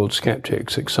so-called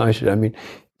skeptics excited. I mean,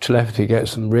 telepathy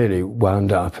gets them really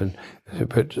wound up,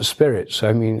 but spirits,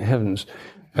 I mean, heavens,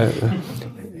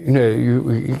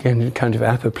 you get into kind of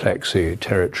apoplexy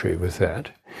territory with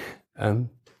that.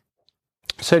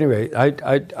 So anyway,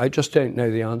 I just don't know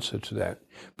the answer to that.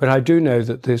 But I do know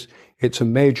that it's a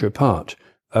major part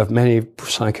of many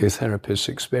psychotherapists'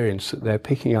 experience, that they're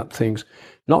picking up things,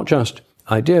 not just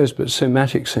ideas, but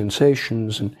somatic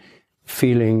sensations and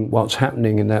feeling what's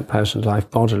happening in that person's life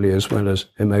bodily as well as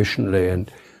emotionally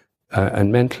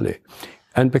and mentally.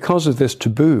 And because of this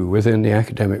taboo within the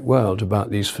academic world about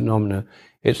these phenomena,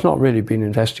 it's not really been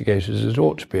investigated as it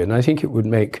ought to be. And I think it would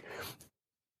make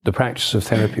the practice of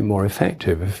therapy more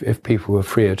effective if people were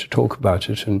freer to talk about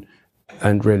it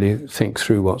and really think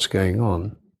through what's going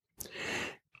on.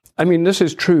 I mean, this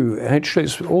is true. Actually,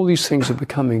 all these things are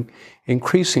becoming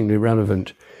increasingly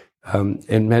relevant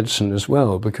in medicine as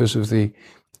well, because of the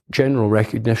general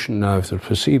recognition now of the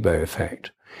placebo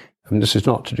effect. I mean, this is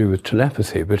not to do with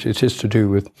telepathy, but it is to do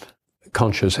with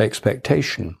conscious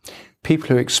expectation. People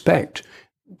who expect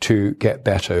to get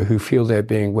better, who feel they're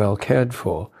being well cared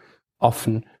for,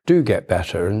 often do get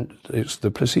better, and it's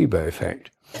the placebo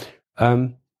effect.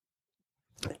 And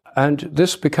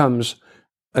this becomes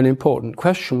an important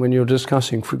question when you're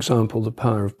discussing, for example, the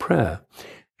power of prayer.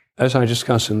 As I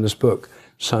discuss in this book,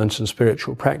 Science and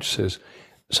Spiritual Practices,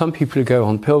 some people who go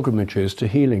on pilgrimages to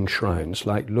healing shrines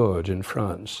like Lourdes in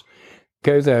France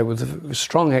go there with a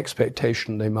strong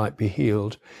expectation they might be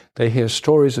healed. They hear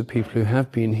stories of people who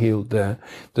have been healed there.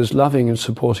 There's loving and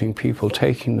supporting people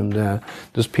taking them there.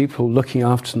 There's people looking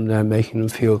after them there, making them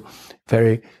feel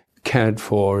very cared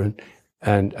for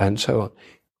and so on.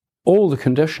 All the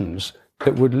conditions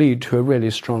that would lead to a really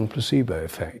strong placebo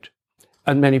effect.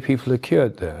 And many people are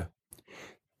cured there.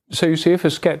 So you see, if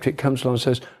a skeptic comes along and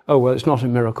says, oh, well, it's not a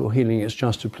miracle healing, it's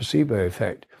just a placebo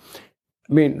effect.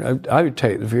 I mean, I would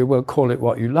take the view, well, call it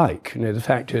what you like. You know, the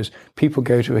fact is, people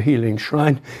go to a healing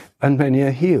shrine and many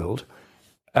are healed.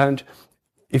 And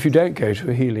if you don't go to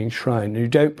a healing shrine and you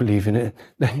don't believe in it,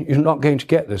 then you're not going to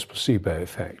get this placebo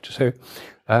effect. So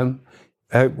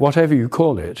whatever you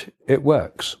call it, it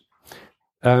works.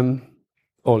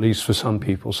 Or at least for some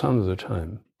people, some of the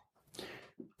time.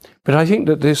 But I think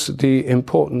that the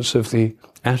importance of the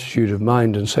attitude of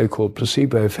mind and so-called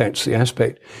placebo effects, the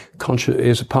aspect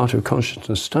is a part of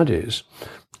consciousness studies,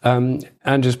 and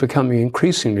is becoming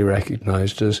increasingly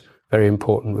recognized as very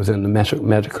important within the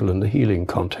medical and the healing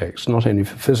context, not only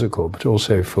for physical, but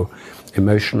also for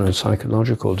emotional and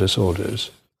psychological disorders.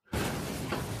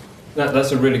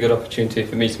 That's a really good opportunity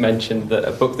for me to mention that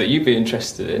a book that you'd be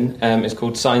interested in is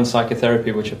called Science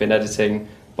Psychotherapy, which I've been editing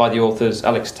by the authors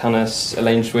Alex Tannis,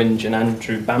 Elaine Swinge and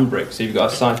Andrew Bambrick. So you've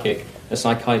got a psychic, a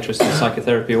psychiatrist and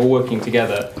psychotherapy all working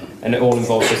together, and it all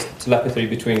involves this telepathy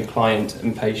between client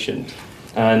and patient,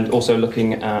 and also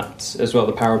looking at as well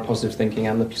the power of positive thinking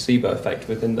and the placebo effect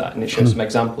within that, and it shows some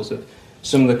examples of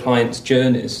some of the clients'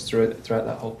 journeys throughout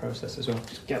that whole process as well.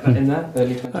 Just get that in there,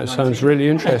 early 2019. That sounds really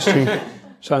interesting.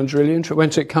 Sounds really interesting.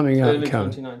 When's it coming out? Early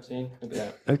 2019. It'll be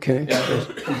out. Okay.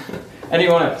 Yeah,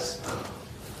 anyone else?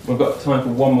 We've got time for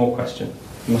one more question.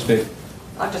 It must be.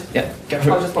 I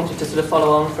just wanted to sort of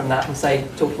follow on from that and say,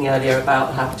 talking earlier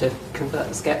about how to convert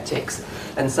the sceptics,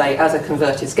 and say, as a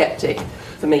converted sceptic,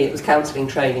 for me it was counselling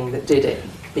training that did it,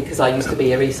 because I used to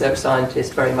be a research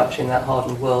scientist very much in that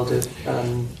hardened world of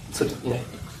sort of, you know,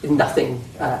 nothing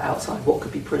outside what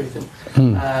could be proven,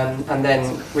 and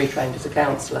then retrained as a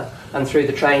counsellor, and through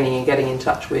the training and getting in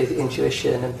touch with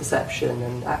intuition and perception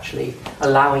and actually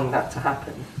allowing that to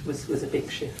happen was a big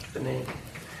shift for me.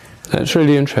 That's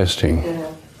really interesting.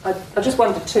 Yeah. I just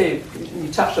wondered too,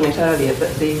 you touched on it earlier,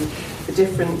 but the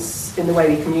difference in the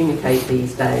way we communicate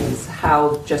these days,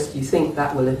 how just you think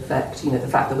that will affect, you know, the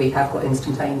fact that we have got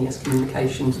instantaneous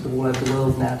communication sort of all over the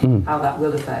world now, how that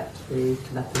will affect the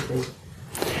telepathy.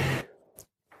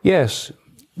 Yes.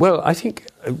 Well, I think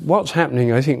what's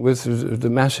happening, with the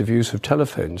massive use of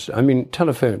telephones,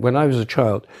 when I was a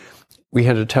child, we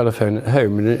had a telephone at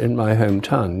home in my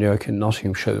hometown, Newark in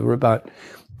Nottinghamshire. There were about,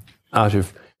 out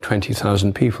of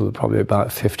 20,000 people, probably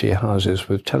about 50 houses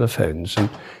with telephones.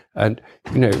 And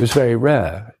you know, it was very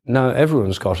rare. Now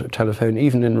everyone's got a telephone,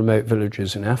 even in remote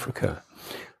villages in Africa.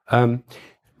 And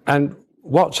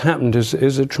what's happened is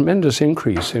a tremendous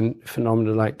increase in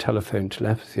phenomena like telephone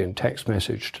telepathy and text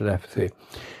message telepathy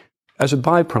as a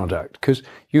byproduct, because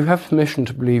you have permission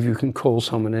to believe you can call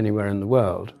someone anywhere in the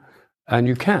world, and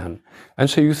you can. And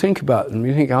so you think about them,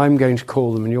 you think, I'm going to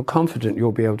call them, and you're confident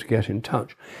you'll be able to get in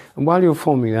touch. And while you're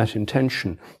forming that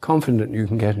intention, confident you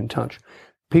can get in touch,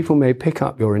 people may pick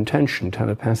up your intention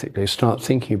telepathically, start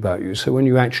thinking about you. So when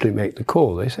you actually make the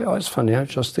call, they say, oh, it's funny, I was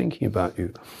just thinking about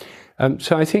you.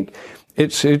 So I think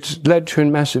it's led to a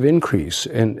massive increase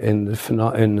in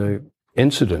the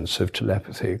incidence of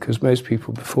telepathy, because most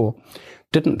people before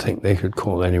didn't think they could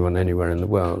call anyone anywhere in the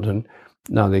world, and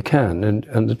now they can,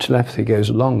 and the telepathy goes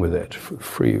along with it,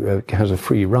 has a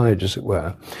free ride, as it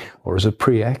were, or as a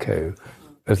pre-echo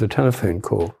of the telephone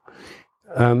call.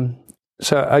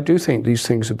 So I do think these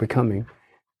things are becoming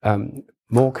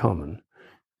more common.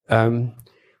 And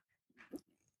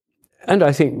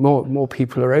I think more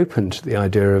people are open to the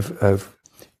idea of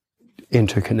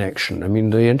interconnection. I mean,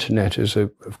 the internet is,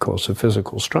 of course, a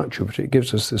physical structure, but it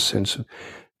gives us this sense of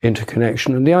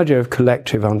interconnection. And the idea of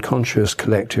collective unconscious,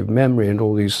 collective memory, and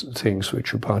all these things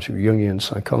which are part of Jungian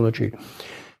psychology.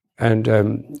 And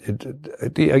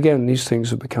again, these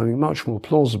things are becoming much more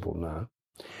plausible now.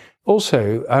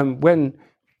 Also, when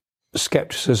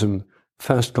skepticism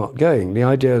first got going, the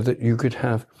idea that you could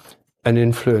have an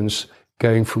influence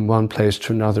going from one place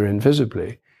to another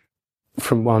invisibly,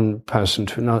 from one person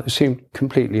to another, seemed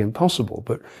completely impossible.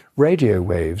 But radio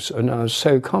waves are now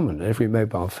so common, every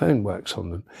mobile phone works on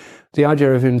them. The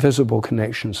idea of invisible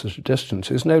connections at a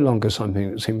distance is no longer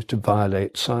something that seems to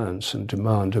violate science and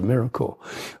demand a miracle,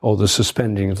 or the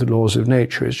suspending of the laws of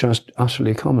nature. It's just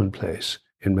utterly commonplace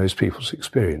in most people's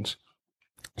experience.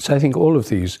 So I think all of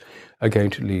these are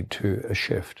going to lead to a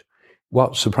shift.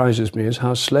 What surprises me is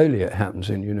how slowly it happens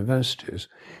in universities.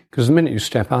 Because the minute you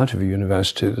step out of a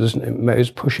university, it's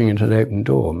pushing into an open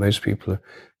door. Most people are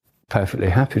perfectly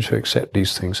happy to accept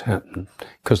these things happen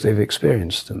because they've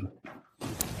experienced them.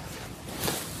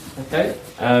 Okay,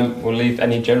 we'll leave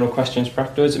any general questions for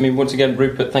afterwards. I mean, once again,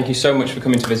 Rupert, thank you so much for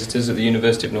coming to visit us at the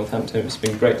University of Northampton. It's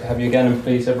been great to have you again, and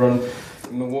please, everyone, give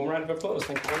them a warm round of applause.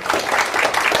 Thank you very much.